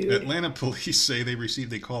God, dude. Atlanta police say they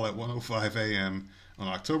received a call at 1:05 a.m. on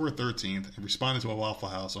October 13th and responded to a Waffle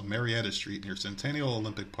House on Marietta Street near Centennial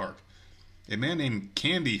Olympic Park. A man named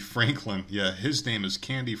Candy Franklin, yeah, his name is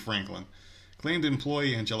Candy Franklin, claimed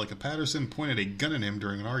employee Angelica Patterson pointed a gun at him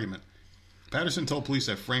during an argument. Patterson told police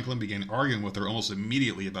that Franklin began arguing with her almost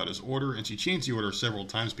immediately about his order, and she changed the order several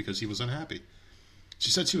times because he was unhappy. She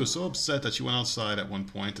said she was so upset that she went outside at one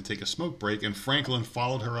point to take a smoke break, and Franklin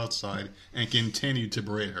followed her outside and continued to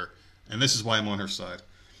berate her. And this is why I'm on her side.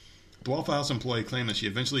 The Waffle House employee claimed that she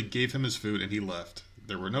eventually gave him his food and he left.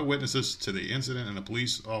 There were no witnesses to the incident, and a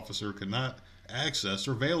police officer could not access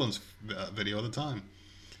surveillance video at the time.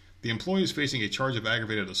 The employee is facing a charge of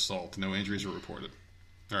aggravated assault. No injuries were reported.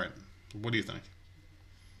 All right. What do you think?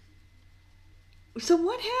 So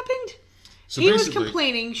what happened? So he was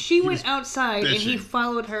complaining. She went outside, bitching. And he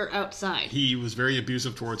followed her outside. He was very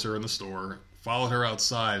abusive towards her in the store. Followed her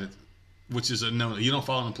outside, which is a no. You don't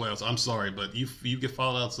follow an employee outside. I'm sorry, but you get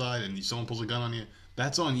followed outside and someone pulls a gun on you.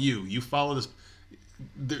 That's on you. You follow this.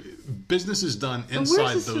 Business is done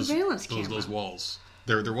inside those walls.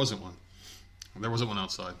 There wasn't one. There wasn't one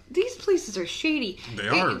outside. These places are shady. They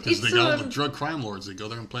are, because they got all the drug crime lords. They go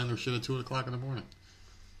there and plan their shit at 2 o'clock in the morning.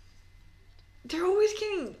 They're always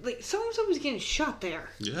getting, someone's always getting shot there.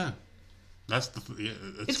 Yeah. That's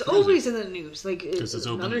it's always in the news. It's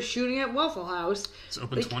open, another shooting at Waffle House. It's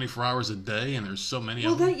open 24 hours a day, and there's so many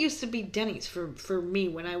of them. Well, that used to be Denny's for me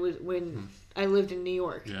when I lived in New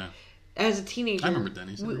York. Yeah. As a teenager. I remember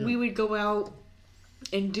Denny's. We would go out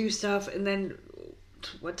and do stuff, and then,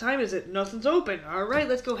 what time is it? Nothing's open. All right,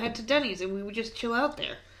 let's go head to Denny's, and we would just chill out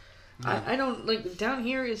there. Yeah. I don't, down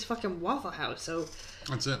here is fucking Waffle House, so...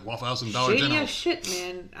 That's it. Waffle House and Dollar General. Shady as shit,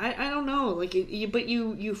 man. I don't know. But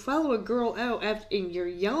you follow a girl out and you're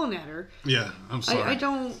yelling at her. Yeah, I'm sorry. I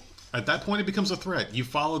don't... At that point, it becomes a threat. You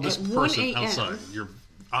follow this person outside. You're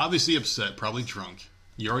obviously upset, probably drunk.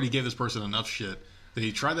 You already gave this person enough shit. They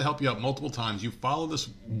tried to help you out multiple times. You follow this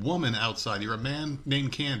woman outside. You're a man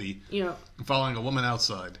named Candy. Yeah. Following a woman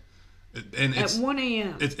outside. And it's, at 1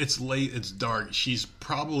 a.m. It's late. It's dark. She's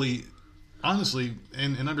probably... Honestly,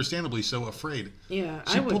 and understandably so, afraid. Yeah,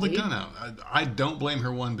 she pulled a gun out. I don't blame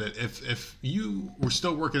her one bit. If you were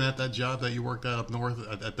still working at that job that you worked at up north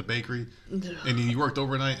at the bakery, and you worked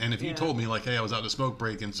overnight, and if you told me, hey, I was out in a smoke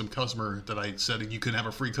break, and some customer that I said you couldn't have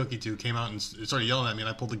a free cookie to came out and started yelling at me, and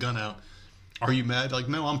I pulled the gun out, are you mad?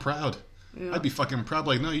 No, I'm proud. Yeah. I'd be fucking proud.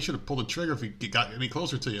 No, you should have pulled the trigger if he got any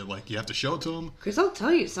closer to you. You have to show it to him. Because I'll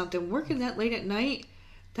tell you something, working that late at night...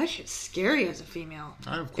 That shit's scary as a female.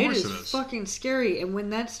 Of course it is. It is fucking scary. And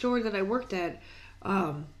when that store that I worked at,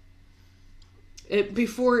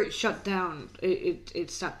 before it shut down, it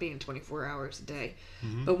stopped being 24 hours a day.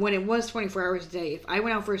 Mm-hmm. But when it was 24 hours a day, if I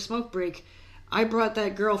went out for a smoke break, I brought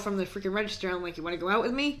that girl from the freaking register. I'm like, you want to go out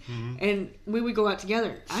with me? Mm-hmm. And we would go out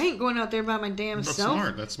together. I ain't going out there by my damn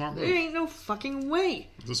self. That's smart move. There ain't no fucking way.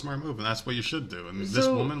 It's a smart move, and that's what you should do. And this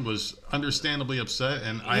woman was understandably upset,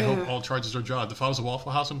 and I hope all charges are dropped. If I was a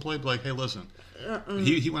Waffle House employee, I'd be like, hey, listen,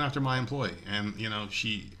 he went after my employee, and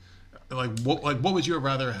she, what would you have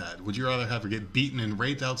rather had? Would you rather have her get beaten and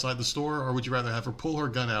raped outside the store, or would you rather have her pull her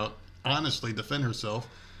gun out, honestly defend herself?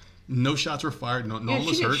 No shots were fired. No one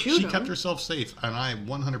was hurt. She kept herself safe, and I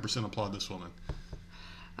 100% applaud this woman.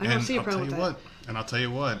 I don't see a problem with that. And I'll tell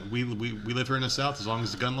you what, we live here in the South. As long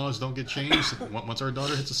as the gun laws don't get changed, once our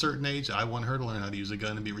daughter hits a certain age, I want her to learn how to use a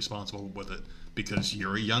gun and be responsible with it. Because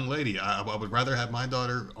you're a young lady. I would rather have my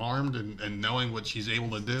daughter armed and knowing what she's able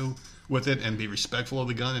to do with it and be respectful of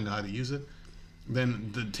the gun and know how to use it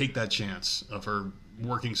than to take that chance of her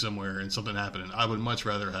working somewhere and something happening. I would much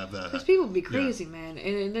rather have that. Because people be crazy, man.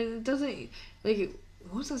 And it doesn't, like,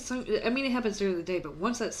 once that sun, I mean, it happens during the day, but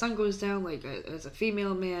once that sun goes down, like, as a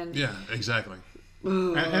female man. Yeah, exactly.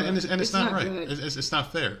 And it's not right. It's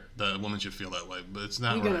not fair that a woman should feel that way, but it's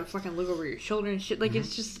not right. You gotta fucking look over your shoulder and shit. Like,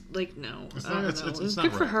 it's just, like, no. It's I don't know. it's not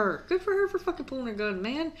good for right. her. Good for her for fucking pulling her gun,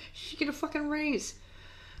 man. She should get a fucking raise.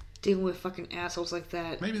 Dealing with fucking assholes like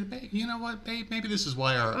that. Maybe, you know what, babe? Maybe this is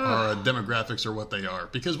why our demographics are what they are.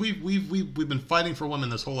 Because we've been fighting for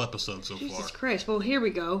women this whole episode so far. Jesus Christ. Well, here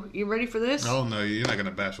we go. You ready for this? Oh, no, you're not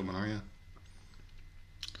gonna bash women, are you?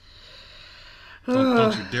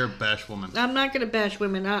 Don't you dare bash women. I'm not gonna bash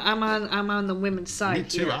women. I'm on the women's side. Me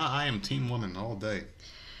too. Here. I am team woman all day.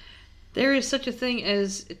 There is such a thing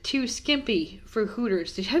as too skimpy for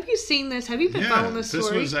Hooters. Have you seen this? Have you been following this story?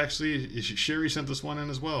 This was actually Sherry sent this one in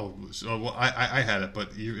as well. So, well, I had it, but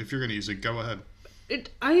if you're gonna use it, go ahead.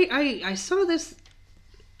 I saw this.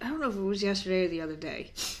 I don't know if it was yesterday or the other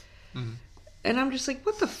day, and I'm just like,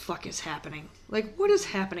 what the fuck is happening? Like, what is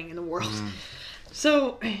happening in the world?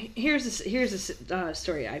 So here's the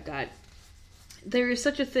story I got. There is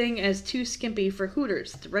such a thing as too skimpy for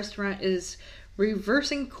Hooters. The restaurant is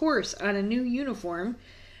reversing course on a new uniform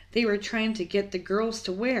they were trying to get the girls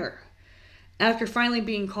to wear after finally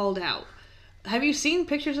being called out. Have you seen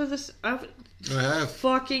pictures of this? I have.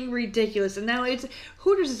 Fucking ridiculous. And now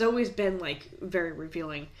Hooters has always been like very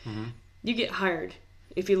revealing. You get hired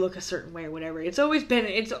if you look a certain way or whatever. It's always been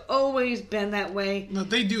that way. No,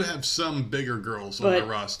 they do have some bigger girls on their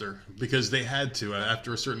roster because they had to.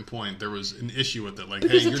 After a certain point, there was an issue with it. Like,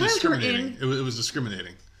 hey, you're discriminating. It was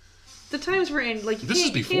discriminating. The times we're in, like, this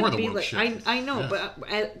is before the woke shit. I know,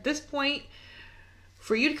 but at this point,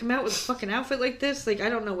 for you to come out with a fucking outfit like this, like, I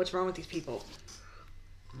don't know what's wrong with these people.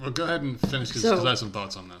 Well, go ahead and finish because I have some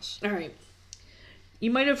thoughts on this. All right.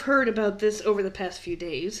 You might have heard about this over the past few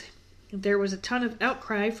days. There was a ton of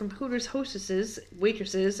outcry from Hooters hostesses,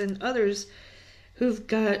 waitresses, and others who've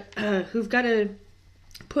got to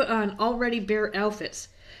put on already bare outfits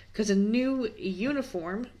because a new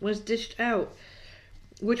uniform was dished out,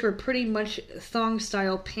 which were pretty much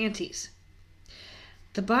thong-style panties.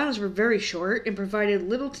 The bottoms were very short and provided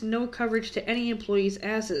little to no coverage to any employees'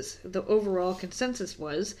 asses. The overall consensus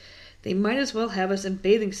was, they might as well have us in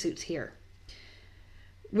bathing suits here.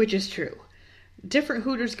 Which is true. Different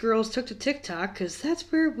Hooters girls took to TikTok, because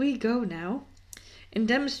that's where we go now, and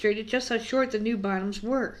demonstrated just how short the new bottoms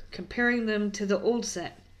were, comparing them to the old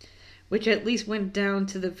set, which at least went down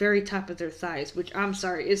to the very top of their thighs, which, I'm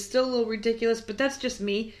sorry, is still a little ridiculous, but that's just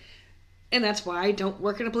me, and that's why I don't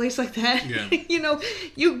work in a place like that. Yeah. You know,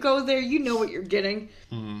 you go there, you know what you're getting.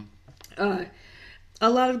 A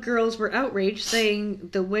lot of girls were outraged, saying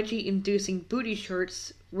the wedgie-inducing booty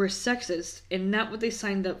shorts were sexist and not what they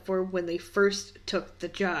signed up for when they first took the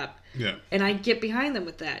job. Yeah. And I get behind them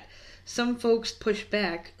with that. Some folks pushed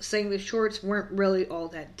back, saying the shorts weren't really all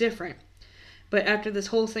that different. But after this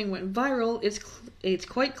whole thing went viral, it's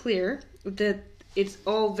quite clear that it's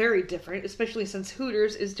all very different, especially since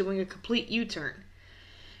Hooters is doing a complete U-turn.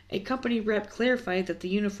 A company rep clarified that the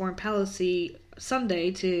uniform policy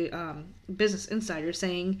Sunday to Business Insider,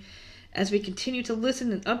 saying, as we continue to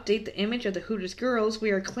listen and update the image of the Hooters girls, we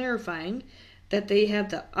are clarifying that they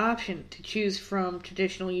have the option to choose from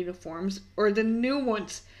traditional uniforms or the new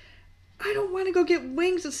ones. I don't want to go get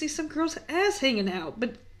wings and see some girl's ass hanging out,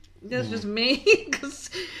 but that's just me, because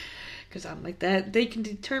I'm like that. They can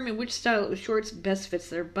determine which style of shorts best fits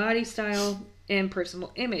their body style and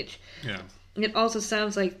personal image. Yeah. It also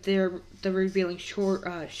sounds like the revealing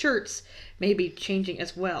shirts may be changing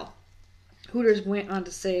as well. Hooters went on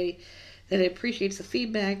to say that it appreciates the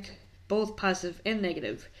feedback, both positive and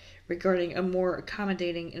negative, regarding a more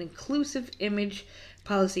accommodating and inclusive image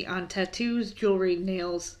policy on tattoos, jewelry,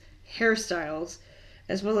 nails, hairstyles,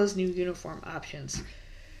 as well as new uniform options,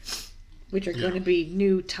 which are going to be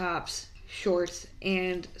new tops, shorts,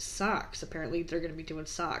 and socks. Apparently, they're going to be doing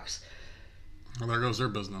socks. Well, there goes their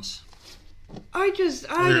business. I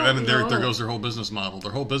don't know. There goes their whole business model.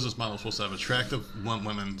 Their whole business model is supposed to have attractive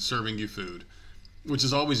women serving you food, which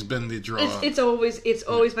has always been the draw. It's always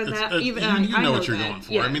been that. Even I know what you're that. going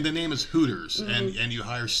for. Yeah. I mean, the name is Hooters, and you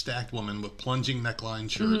hire stacked women with plunging neckline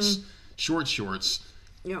shirts, short shorts.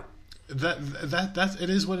 Yeah. That it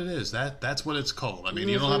is what it is. That's what it's called. I mean,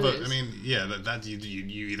 you don't have a. I mean, yeah, that you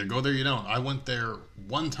either go there or you don't. I went there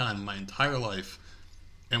one time in my entire life,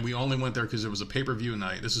 and we only went there because it was a pay-per-view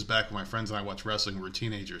night. This is back when my friends and I watched wrestling. We were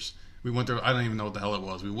teenagers. We went there. I don't even know what the hell it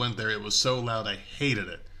was. We went there. It was so loud. I hated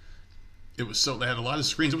it. It was so. They had a lot of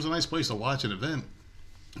screens. It was a nice place to watch an event,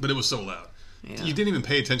 but it was so loud. Yeah. You didn't even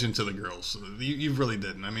pay attention to the girls. You really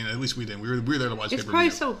didn't. I mean, at least we didn't. We were there to watch. It's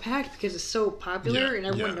probably so packed because it's so popular and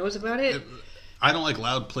everyone knows about it. I don't like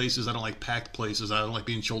loud places. I don't like packed places. I don't like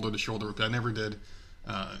being shoulder to shoulder. I never did.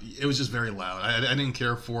 It was just very loud. I didn't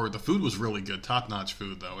care for the food. Was really good, top notch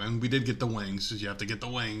food though, and we did get the wings. You have to get the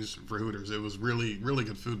wings for Hooters. It was really really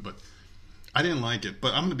good food, but I didn't like it. But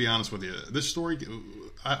I'm going to be honest with you. This story,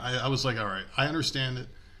 I was like, all right, I understand it,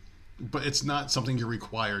 but it's not something you're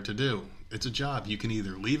required to do. It's a job. You can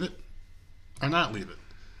either leave it or not leave it.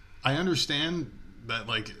 I understand that,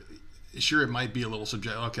 like, sure, it might be a little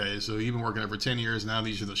subjective. Okay, so you've been working there for 10 years. Now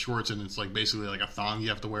these are the shorts, and it's like basically like a thong you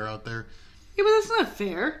have to wear out there. Yeah, but that's not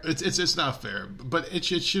fair. It's not fair. But it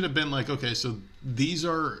should have been like, okay, so these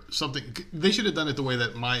are something. They should have done it the way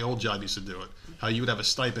that my old job used to do it. How you would have a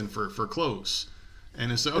stipend for clothes. And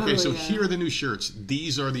it's like, okay, here are the new shirts.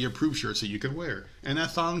 These are the approved shirts that you can wear. And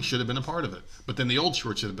that thong should have been a part of it. But then the old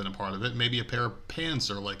shorts should have been a part of it. Maybe a pair of pants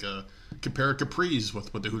or like a pair of capris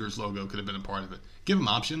with the Hooters logo could have been a part of it. Give them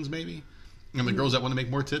options, maybe. And the girls that want to make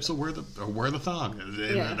more tips will wear the thong.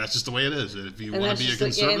 And that's just the way it is. If you want to be a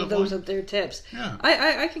conservative, and those are their tips. Yeah,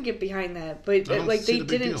 I can get behind that. But like they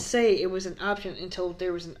didn't say it was an option until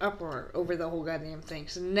there was an uproar over the whole goddamn thing.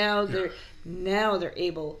 So now they're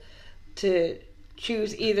able to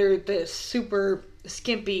choose either the super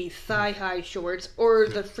skimpy thigh-high shorts or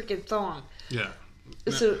the freaking thong. Yeah.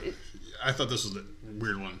 So I thought this was a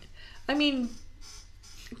weird one. I mean,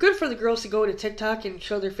 good for the girls to go to TikTok and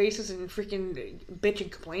show their faces and freaking bitch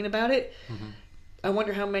and complain about it. Mm-hmm. I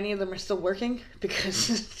wonder how many of them are still working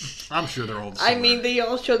because I'm sure they're all. I mean, they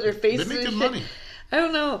all show their faces. They make good money. I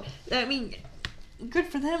don't know. I mean, good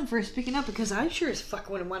for them for speaking up because I sure as fuck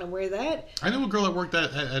wouldn't want to wear that. I know a girl that worked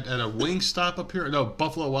at a wing stop up here. No,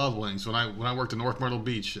 Buffalo Wild Wings. When I worked in North Myrtle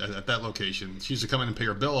Beach at that location, she used to come in and pay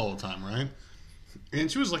her bill all the time, right?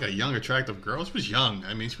 And she was like a young, attractive girl. She was young.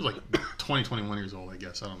 I mean, she was like 20, 21 years old, I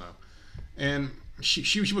guess. I don't know. And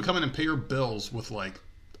she would come in and pay her bills with like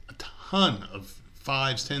a ton of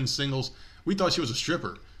 5s, 10 singles. We thought she was a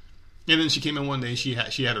stripper. And then she came in one day. She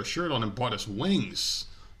had her shirt on and bought us wings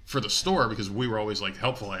for the store because we were always like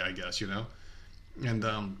helpful, I guess, you know. And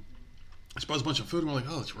she bought us a bunch of food, and we're like,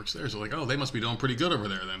 oh, she works there. So like, oh, they must be doing pretty good over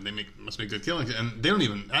there. Then they must be good killing. And they don't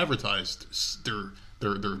even advertise their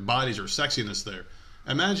bodies or sexiness there.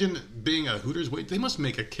 Imagine being a Hooters wait. They must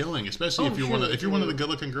make a killing, especially if you're one of the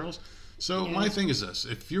good-looking girls. So my thing is this: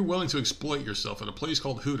 if you're willing to exploit yourself at a place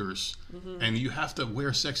called Hooters, and you have to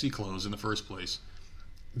wear sexy clothes in the first place,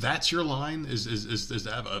 that's your line. Is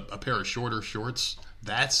to have a pair of shorter shorts.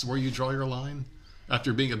 That's where you draw your line.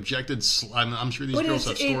 After being objected, I'm sure these girls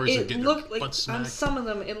have stories of getting their butt smacked. On some of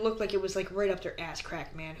them, it looked like it was like right up their ass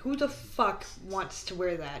crack, man. Who the fuck wants to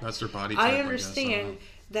wear that? That's their body type, I understand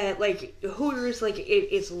that, like, Hooters, like,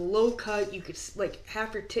 it's low cut. You could, like,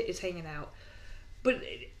 half your tit is hanging out. But,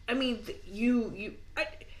 I mean,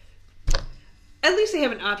 at least they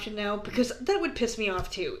have an option now, because that would piss me off,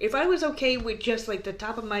 too. If I was okay with just, like, the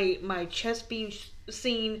top of my chest being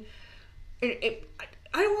seen, I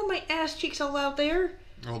don't want my ass cheeks all out there.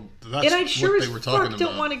 Well, that's and I sure what they were talking about.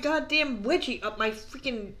 Don't want a goddamn wedgie up my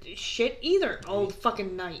freaking shit either all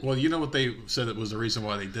fucking night. Well, you know what they said that was the reason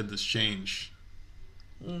why they did this change?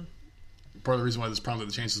 Part of the reason why this prompted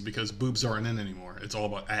the change is because boobs aren't in anymore. It's all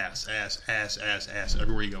about ass.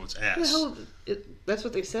 Everywhere you go, it's ass. The hell, that's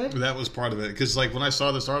what they said? That was part of it. Because, like, when I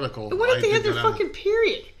saw this article... What if they had their fucking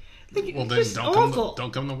period? Like, well, then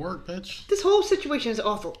don't come to work, bitch. This whole situation is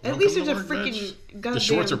awful. At least there's a freaking goddamn... The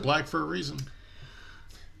shorts are black for a reason.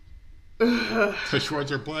 The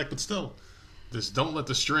shorts are black, but still. Just don't let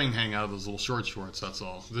the string hang out of those little short shorts, that's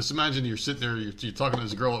all. Just imagine you're sitting there, you're talking to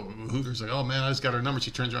this girl at Hooters, like, oh man, I just got her number. She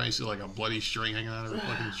turns around, you see like a bloody string hanging out of her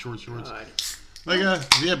fucking short shorts. God. Like,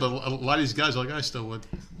 yeah, but a lot of these guys are like, I still would.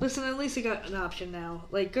 Listen, at least they got an option now.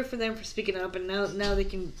 Like, good for them for speaking up, and now they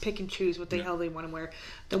can pick and choose what the hell they want to wear.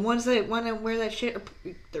 The ones that want to wear that shit,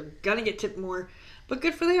 they're gonna get tipped more. But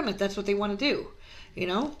good for them if that's what they want to do. You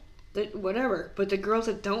know? Whatever. But the girls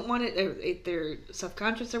that don't want it, they're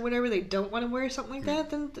self-conscious or whatever, they don't want to wear something like that,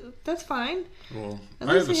 then that's fine. Well, I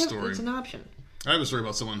have a story. It's an option. I have a story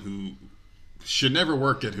about someone who should never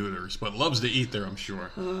work at Hooters, but loves to eat there, I'm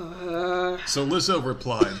sure. So Lizzo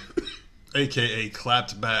replied, a.k.a.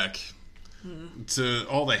 clapped back, to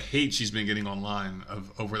all the hate she's been getting online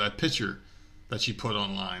over that picture that she put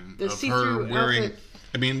online of her wearing. Outfit.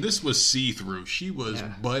 I mean, this was see-through. She was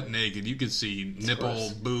butt naked. You could see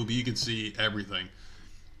nipple, boob. You could see everything.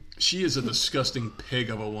 She is a disgusting pig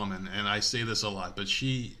of a woman, and I say this a lot, but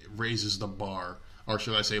she raises the bar, or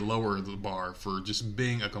should I say lower the bar, for just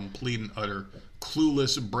being a complete and utter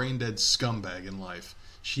clueless, brain-dead scumbag in life.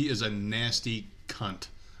 She is a nasty cunt,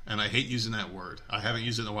 and I hate using that word. I haven't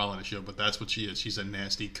used it in a while on the show, but that's what she is. She's a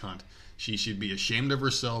nasty cunt. She should be ashamed of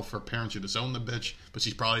herself. Her parents should disown the bitch, but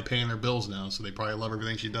she's probably paying their bills now, so they probably love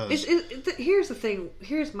everything she does. Here's the thing.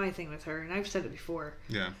 Here's my thing with her, and I've said it before.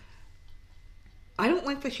 Yeah. I don't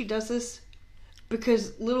like that she does this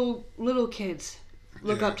because little kids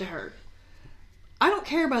look up to her. I don't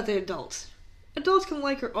care about the adults. Adults can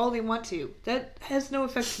like her all they want to. That has no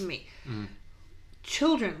effect on me. Mm.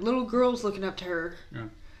 Children, little girls looking up to her,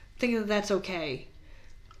 thinking that that's okay,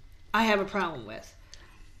 I have a problem with.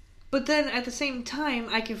 But then at the same time,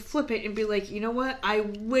 I can flip it and be like, you know what? I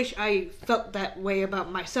wish I felt that way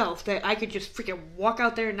about myself. That I could just freaking walk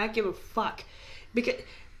out there and not give a fuck. Because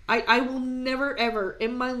I will never, ever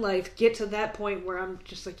in my life get to that point where I'm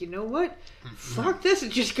just like, you know what? Fuck this.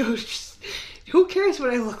 And just go, who cares what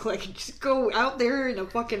I look like? Just go out there in a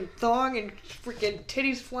fucking thong and freaking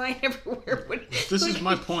titties flying everywhere. This is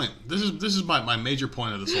my point. This is my major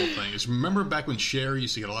point of this whole thing. Is remember back when Cher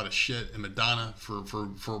used to get a lot of shit and Madonna for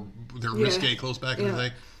their risque clothes back in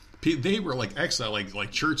the day? They were like exiled,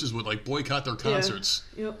 like churches would like boycott their concerts.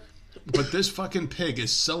 Yeah. Yep. But this fucking pig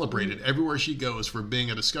is celebrated everywhere she goes for being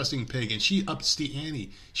a disgusting pig, and she ups the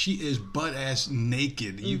ante. She is butt-ass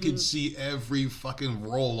naked. Mm-hmm. You can see every fucking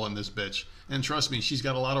roll on this bitch. And trust me, she's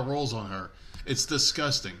got a lot of rolls on her. It's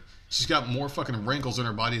disgusting. She's got more fucking wrinkles in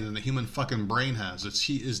her body than the human fucking brain has.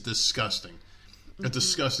 She is disgusting. A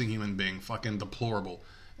disgusting human being. Fucking deplorable.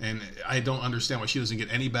 And I don't understand why she doesn't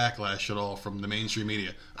get any backlash at all from the mainstream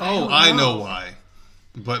media. I know why.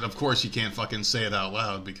 But, of course, you can't fucking say it out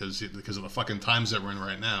loud because of the fucking times that we're in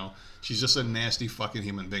right now. She's just a nasty fucking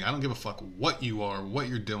human being. I don't give a fuck what you are, what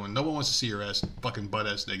you're doing. No one wants to see your ass fucking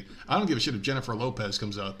butt-ass naked. I don't give a shit if Jennifer Lopez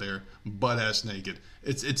comes out there butt-ass naked.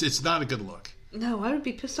 It's not a good look. No, I would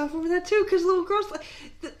be pissed off over that, too, because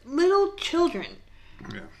little children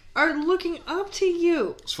are looking up to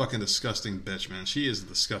you. It's fucking disgusting bitch, man. She is a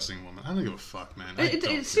disgusting woman. I don't give a fuck, man.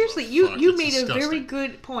 Seriously, you made a very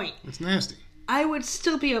good point. It's nasty. I would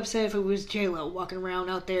still be upset if it was J-Lo walking around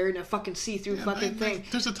out there in a fucking see-through thing.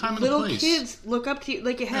 There's a time and a place. Little kids look up to you.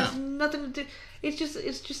 Like, it has nothing to do... It's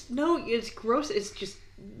it's gross. It's just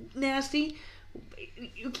nasty.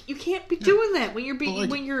 You can't be doing that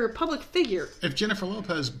when you're a public figure. If Jennifer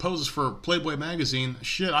Lopez poses for Playboy magazine,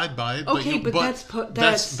 shit, I'd buy it. Okay, but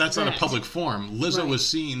that's not a public forum. Lizzo was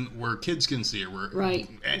seen where kids can see her. Where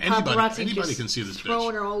anybody can see this bitch.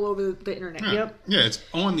 Throwing her all over the internet. Yeah. Yep. Yeah, it's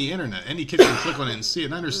on the internet. Any kid can click on it and see it.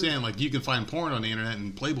 And I understand, like, you can find porn on the internet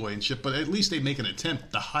and Playboy and shit, but at least they make an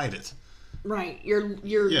attempt to hide it. Right, you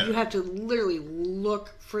have to literally look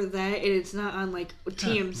for that, and it's not on like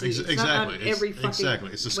TMZ. It's not on every fucking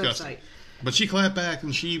It's disgusting. website. But she clapped back,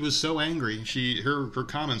 and she was so angry. Her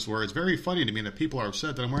comments were, "It's very funny to me that people are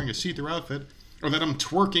upset that I'm wearing a see-through outfit, or that I'm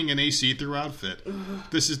twerking in a see-through outfit.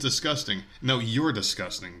 This is disgusting. No, you're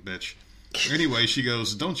disgusting, bitch." Anyway, she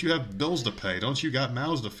goes, "Don't you have bills to pay? Don't you got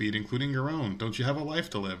mouths to feed, including your own? Don't you have a life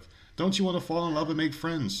to live? Don't you want to fall in love and make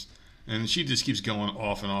friends?" And she just keeps going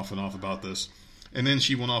off and off and off about this. And then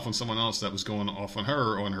she went off on someone else that was going off on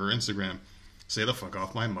her Instagram. "Say the fuck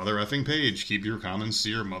off my mother effing page. Keep your comments to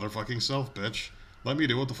your motherfucking self, bitch. Let me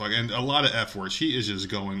do what the fuck." And a lot of F words. She is just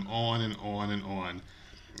going on and on and on.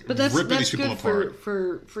 But that's good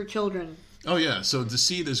for children. Oh, yeah. So to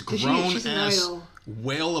see this grown-ass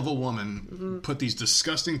whale of a woman put these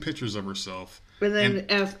disgusting pictures of herself. And then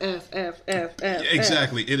F.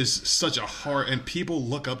 Exactly. It is such a hard... And people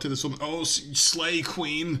look up to this woman. "Oh, slay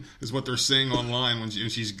queen," is what they're saying online when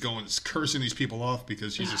she's cursing these people off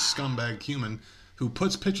because she's a scumbag human who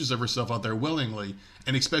puts pictures of herself out there willingly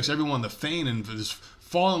and expects everyone to feign and just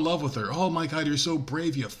fall in love with her. "Oh my God, you're so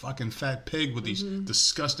brave, you fucking fat pig with these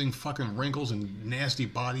disgusting fucking wrinkles and nasty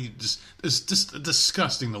body." It's just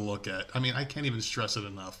disgusting to look at. I mean, I can't even stress it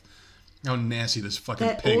enough. How nasty this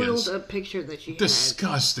fucking pig is. That oiled picture that she had.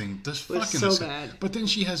 Disgusting. This fucking so bad. But then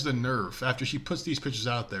she has the nerve, after she puts these pictures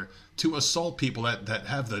out there, to assault people that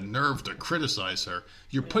have the nerve to criticize her.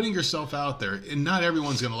 You're putting yourself out there, and not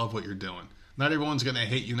everyone's going to love what you're doing. Not everyone's going to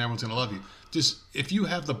hate you, and everyone's going to love you. Just, if you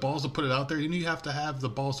have the balls to put it out there, then you have to have the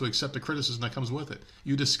balls to accept the criticism that comes with it.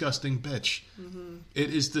 You disgusting bitch.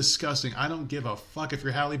 It is disgusting. I don't give a fuck if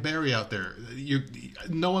you're Halle Berry out there.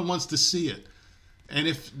 No one wants to see it. And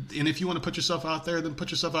if you want to put yourself out there, then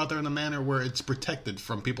put yourself out there in a manner where it's protected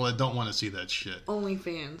from people that don't want to see that shit.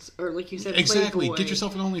 OnlyFans, or like you said, exactly. Playboy, Get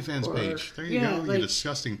yourself an OnlyFans page. There you go. You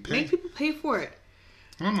disgusting pig. Make people pay for it.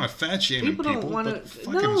 I'm not fat shaming people. Don't want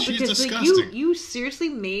to. No, she's because disgusting. You seriously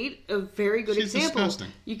made a very good example. Disgusting.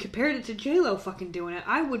 You compared it to J-Lo fucking doing it.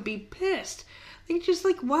 I would be pissed. Like, just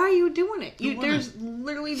like, why are you doing it? There's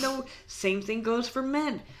literally no. Same thing goes for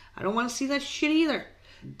men. I don't want to see that shit either.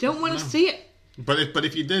 Don't want to see it. But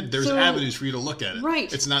if you did, there's avenues for you to look at it.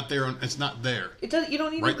 Right. It's not there. It's not there. It does. You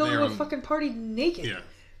don't need to go to a fucking party naked. Yeah.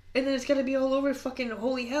 And then it's got to be all over fucking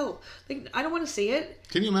holy hell. Like, I don't want to see it.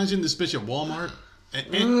 Can you imagine this bitch at Walmart?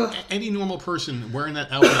 Any normal person wearing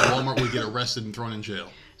that outfit at Walmart would get arrested and thrown in jail.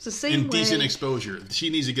 It's the same Indecent exposure. She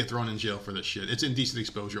needs to get thrown in jail for this shit. It's indecent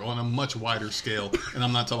exposure on a much wider scale. And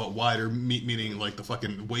I'm not talking about wider, meaning like the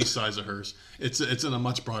fucking waist size of hers. It's on a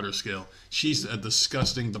much broader scale. She's a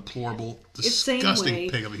disgusting, deplorable, disgusting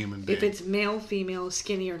pig of a human being. If it's male, female,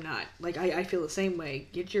 skinny or not. Like, I feel the same way.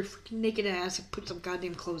 Get your freaking naked ass and put some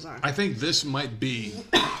goddamn clothes on. I think this might be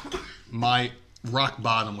my rock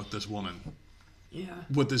bottom with this woman. Yeah.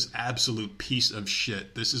 With this absolute piece of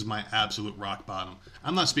shit. This is my absolute rock bottom.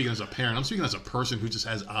 I'm not speaking as a parent. I'm speaking as a person who just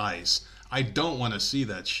has eyes. I don't want to see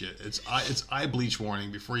that shit. It's eye bleach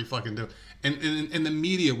warning before you fucking do it. And the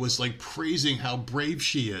media was like praising how brave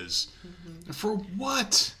she is. Mm-hmm. For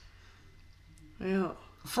what? Yeah.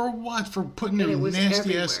 For what? For putting her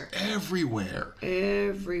nasty ass everywhere.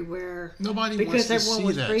 Everywhere. Nobody wants to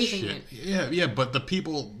see that shit. Yeah, but the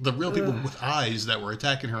real people with eyes that were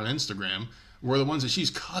attacking her on Instagram were the ones that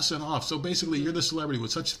she's cussing off. So basically, you're the celebrity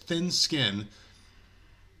with such thin skin.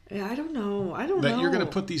 Yeah, I don't know. That you're going to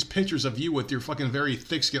put these pictures of you with your fucking very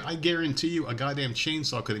thick skin. I guarantee you a goddamn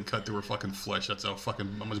chainsaw couldn't cut through her fucking flesh. That's how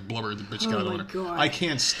much blubber the bitch got on her. God. I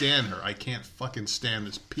can't stand her. I can't fucking stand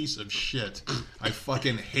this piece of shit. I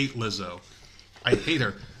fucking hate Lizzo. I hate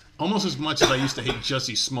her. Almost as much as I used to hate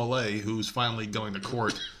Jussie Smollett, who's finally going to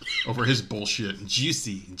court over his bullshit.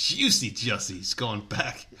 Juicy Jussie's going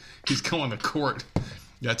back. He's going to court.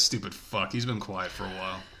 That stupid fuck. He's been quiet for a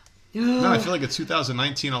while. No, I feel like it's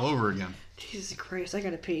 2019 all over again. Jesus Christ, I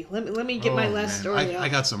gotta pee. Let me get my last story out. I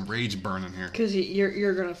got some rage burning here. Because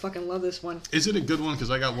you're gonna fucking love this one. Is it a good one? Because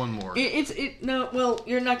I got one more. Well,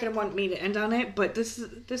 you're not gonna want me to end on it, but this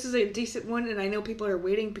is a decent one, and I know people are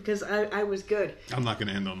waiting because I was good. I'm not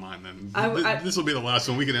gonna end on mine then. This will be the last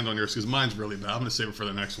one. We can end on yours because mine's really bad. I'm gonna save it for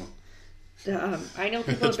the next one. I know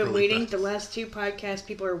people have been really waiting. Bad. The last two podcasts,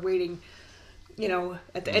 people are waiting.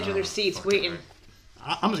 At the edge of their seats, waiting.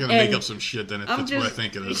 I'm just going to make up some shit then if that's what I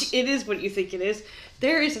think it is. It is what you think it is.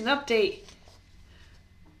 There is an update.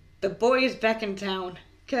 The boy is back in town.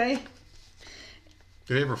 Okay?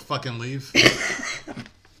 Did he ever fucking leave?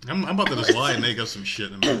 I'm about to just lie and make up some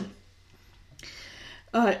shit.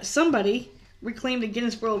 Somebody reclaimed a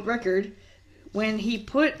Guinness World Record when he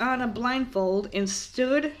put on a blindfold and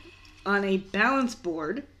stood on a balance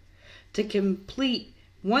board to complete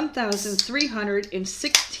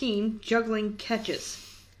 1,316 juggling catches.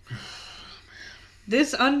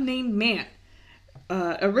 This unnamed man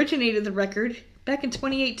originated the record back in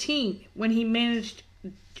 2018 when he managed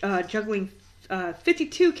juggling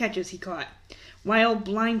 52 catches he caught while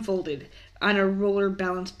blindfolded on a roller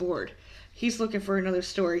balance board. He's looking for another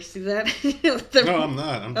story. See that? No, I'm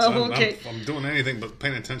not. Okay. I'm doing anything but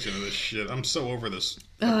paying attention to this shit. I'm so over this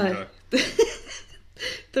guy.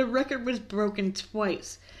 The record was broken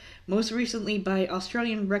twice, most recently by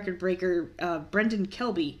Australian record breaker Brendan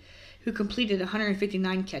Kelby, who completed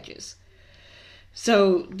 159 catches.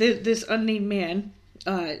 So this unnamed man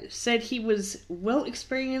said he was well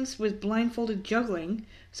experienced with blindfolded juggling,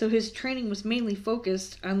 so his training was mainly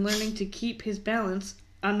focused on learning to keep his balance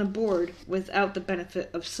on the board without the benefit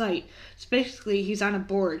of sight. So basically, he's on a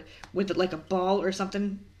board with like a ball or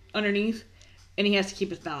something underneath, and he has to keep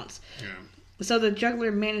his balance. Yeah. So the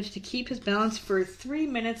juggler managed to keep his balance for 3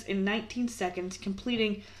 minutes and 19 seconds,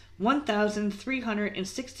 completing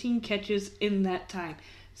 1,316 catches in that time.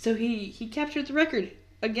 So he captured the record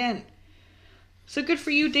again. So good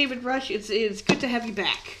for you, David Rush. It's good to have you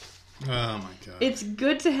back. Oh my god. It's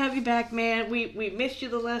good to have you back, man. We missed you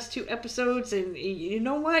the last 2 episodes, and you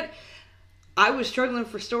know what? I was struggling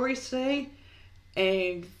for stories today,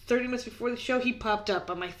 and 30 minutes before the show, he popped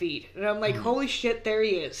up on my feed. And I'm like, holy shit, there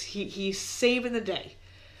he is. He's saving the day.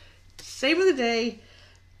 Saving the day.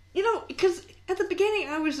 Because at the beginning,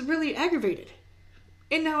 I was really aggravated.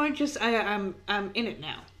 And now I'm in it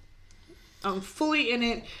now. I'm fully in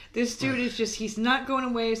it. This dude is just, he's not going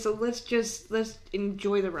away, so let's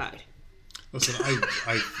enjoy the ride. Listen, I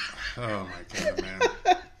oh my god, man.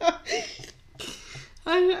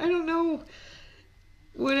 I don't know.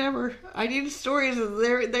 Whatever. I needed stories, and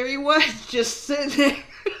there he was, just sitting there.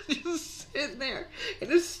 Just sitting there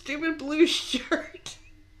in a stupid blue shirt.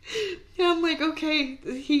 And I'm like, okay,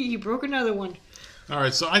 he broke another one. All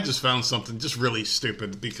right, so I just found something just really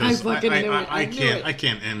stupid because I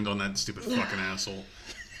can't end on that stupid fucking asshole.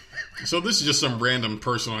 So this is just some random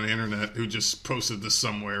person on the internet who just posted this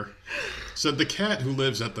somewhere. Said the cat who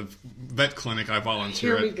lives at the vet clinic I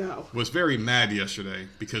volunteer at was very mad yesterday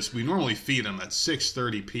because we normally feed him at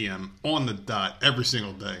 6:30 p.m. on the dot every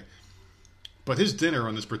single day. But his dinner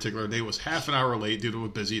on this particular day was half an hour late due to a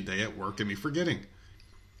busy day at work and me forgetting.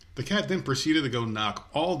 The cat then proceeded to go knock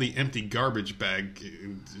all the empty garbage bag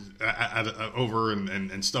over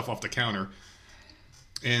and stuff off the counter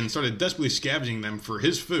and started desperately scavenging them for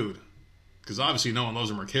his food. Because obviously no one loves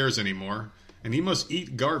him or cares anymore. And he must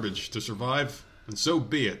eat garbage to survive. And so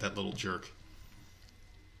be it, that little jerk.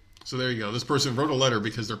 So there you go. This person wrote a letter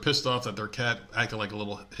because they're pissed off that their cat acted like a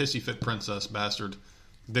little hissy fit princess bastard.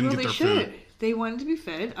 Didn't get their food. They wanted to be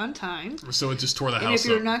fed on time. So it just tore the house up. And if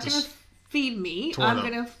you're not going to feed me, I'm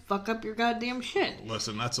going to fuck up your goddamn shit.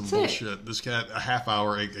 Listen, that's some bullshit. This cat, a half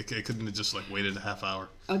hour, it couldn't have just waited a half hour.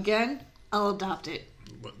 Again, I'll adopt it.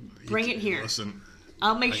 Bring it here. Listen,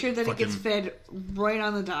 I'll make sure that it gets fed right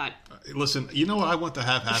on the dot. Listen, you know what I want to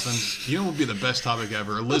have happen? You know what would be the best topic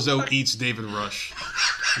ever? Lizzo eats David Rush.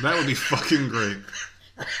 That would be fucking great.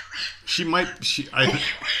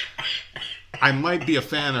 I might be a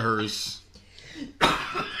fan of hers.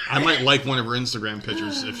 I might like one of her Instagram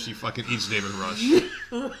pictures if she fucking eats David Rush.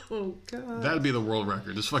 Oh, God. That'd be the world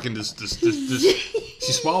record. Just fucking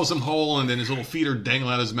she swallows him whole, and then his little feet are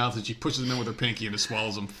dangling out of his mouth, and she pushes them in with her pinky and just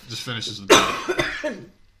swallows them. Just finishes the day.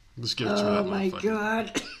 Just give it to her. Oh, my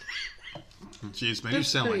God. Jeez, man, you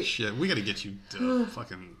sound like shit. We got to get you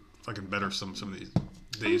fucking better some of these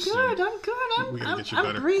days. I'm good. We gotta get you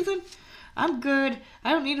better. I'm breathing. I'm good.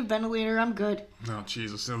 I don't need a ventilator. I'm good. Oh,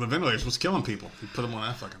 Jesus. The ventilator's what's killing people. You put them on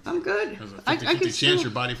that fucking thing. I'm good. There's a 50-50 chance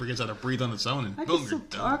your body forgets how to breathe on its own, and boom, you're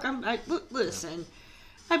done. Listen,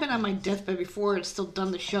 I've been on my deathbed before and still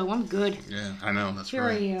done the show. I'm good. Yeah, I know. That's Here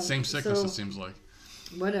right. I am. Same sickness, it seems like.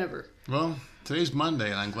 Whatever. Well, today's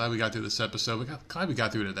Monday, and I'm glad we got through this episode. Glad we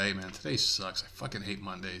got through today, man. Today sucks. I fucking hate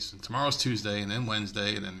Mondays. And tomorrow's Tuesday, and then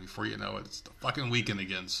Wednesday, and then before you know it, it's the fucking weekend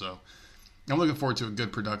again, so... I'm looking forward to a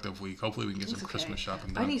good, productive week. Hopefully we can get some Christmas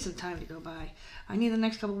shopping done. I need some time to go by. I need the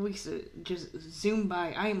next couple of weeks to just zoom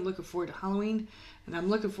by. I am looking forward to Halloween, and I'm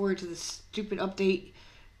looking forward to the stupid update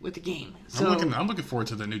with the game. So I'm looking forward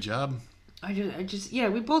to the new job.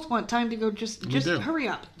 We both want time to go. Just hurry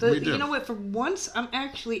up. You know what? For once, I'm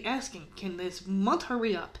actually asking, can this month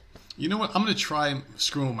hurry up? You know what? I'm going to try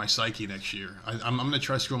screwing with my psyche next year. I'm going to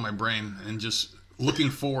try screwing my brain and just looking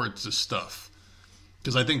forward to stuff.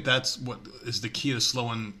 Because I think that's what is the key to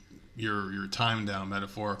slowing your time down,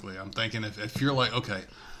 metaphorically. I'm thinking if you're like, okay,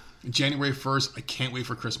 January 1st, I can't wait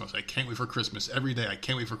for Christmas. I can't wait for Christmas. Every day, I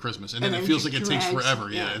can't wait for Christmas. And then it feels like it takes forever.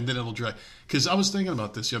 Yeah, and then it'll drag. Because I was thinking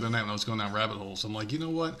about this the other night when I was going down rabbit holes. I'm like, you know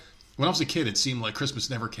what? When I was a kid, it seemed like Christmas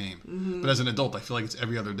never came. Mm-hmm. But as an adult, I feel like it's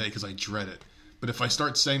every other day because I dread it. But if I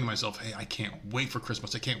start saying to myself, hey, I can't wait for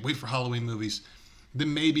Christmas. I can't wait for Halloween movies.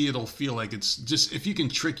 Then maybe it'll feel like it's just, if you can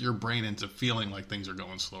trick your brain into feeling like things are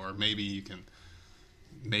going slower, maybe you can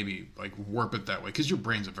warp it that way. Because your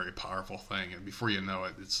brain's a very powerful thing. And before you know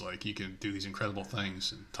it, it's like you can do these incredible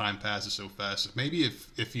things and time passes so fast. Maybe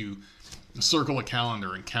if you circle a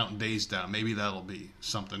calendar and count days down, maybe that'll be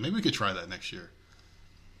something. Maybe we could try that next year.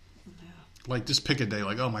 Like, just pick a day,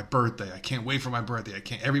 like, oh, my birthday. I can't wait for my birthday. I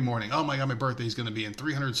can't, every morning, oh my God, my birthday is going to be in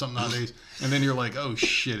 300-something odd days. And then you're like, oh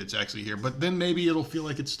shit, it's actually here. But then maybe it'll feel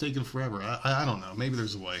like it's taken forever. I don't know. Maybe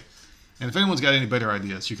there's a way. And if anyone's got any better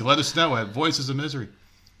ideas, you can let us know at Voices of Misery.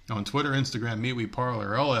 On Twitter, Instagram, MeetWe,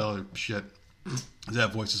 Parler, all that other shit is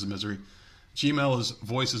at Voices of Misery. Gmail is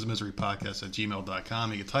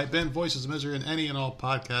voicesofmiserypodcast@gmail.com. You can type in Voices of Misery in any and all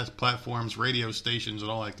podcast platforms, radio stations, and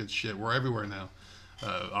all that good shit. We're everywhere now.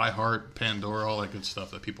 iHeart, Pandora, all that good stuff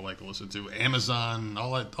that people like to listen to. Amazon,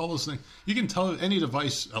 all those things. You can tell any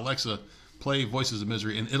device, Alexa, play Voices of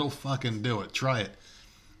Misery, and it'll fucking do it. Try it.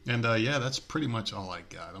 And that's pretty much all I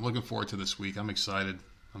got. I'm looking forward to this week. I'm excited.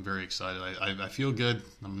 I'm very excited. I feel good.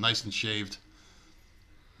 I'm nice and shaved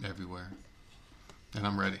everywhere. And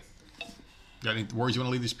I'm ready. Got any words you want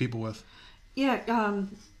to leave these people with? Yeah,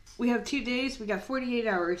 we have 2 days. We got 48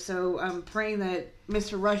 hours. So I'm praying that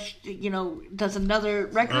Mr. Rush, does another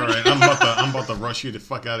record. All right, I'm about to rush you the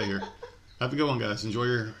fuck out of here. Have a good one, guys. Enjoy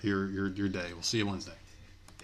your day. We'll see you Wednesday.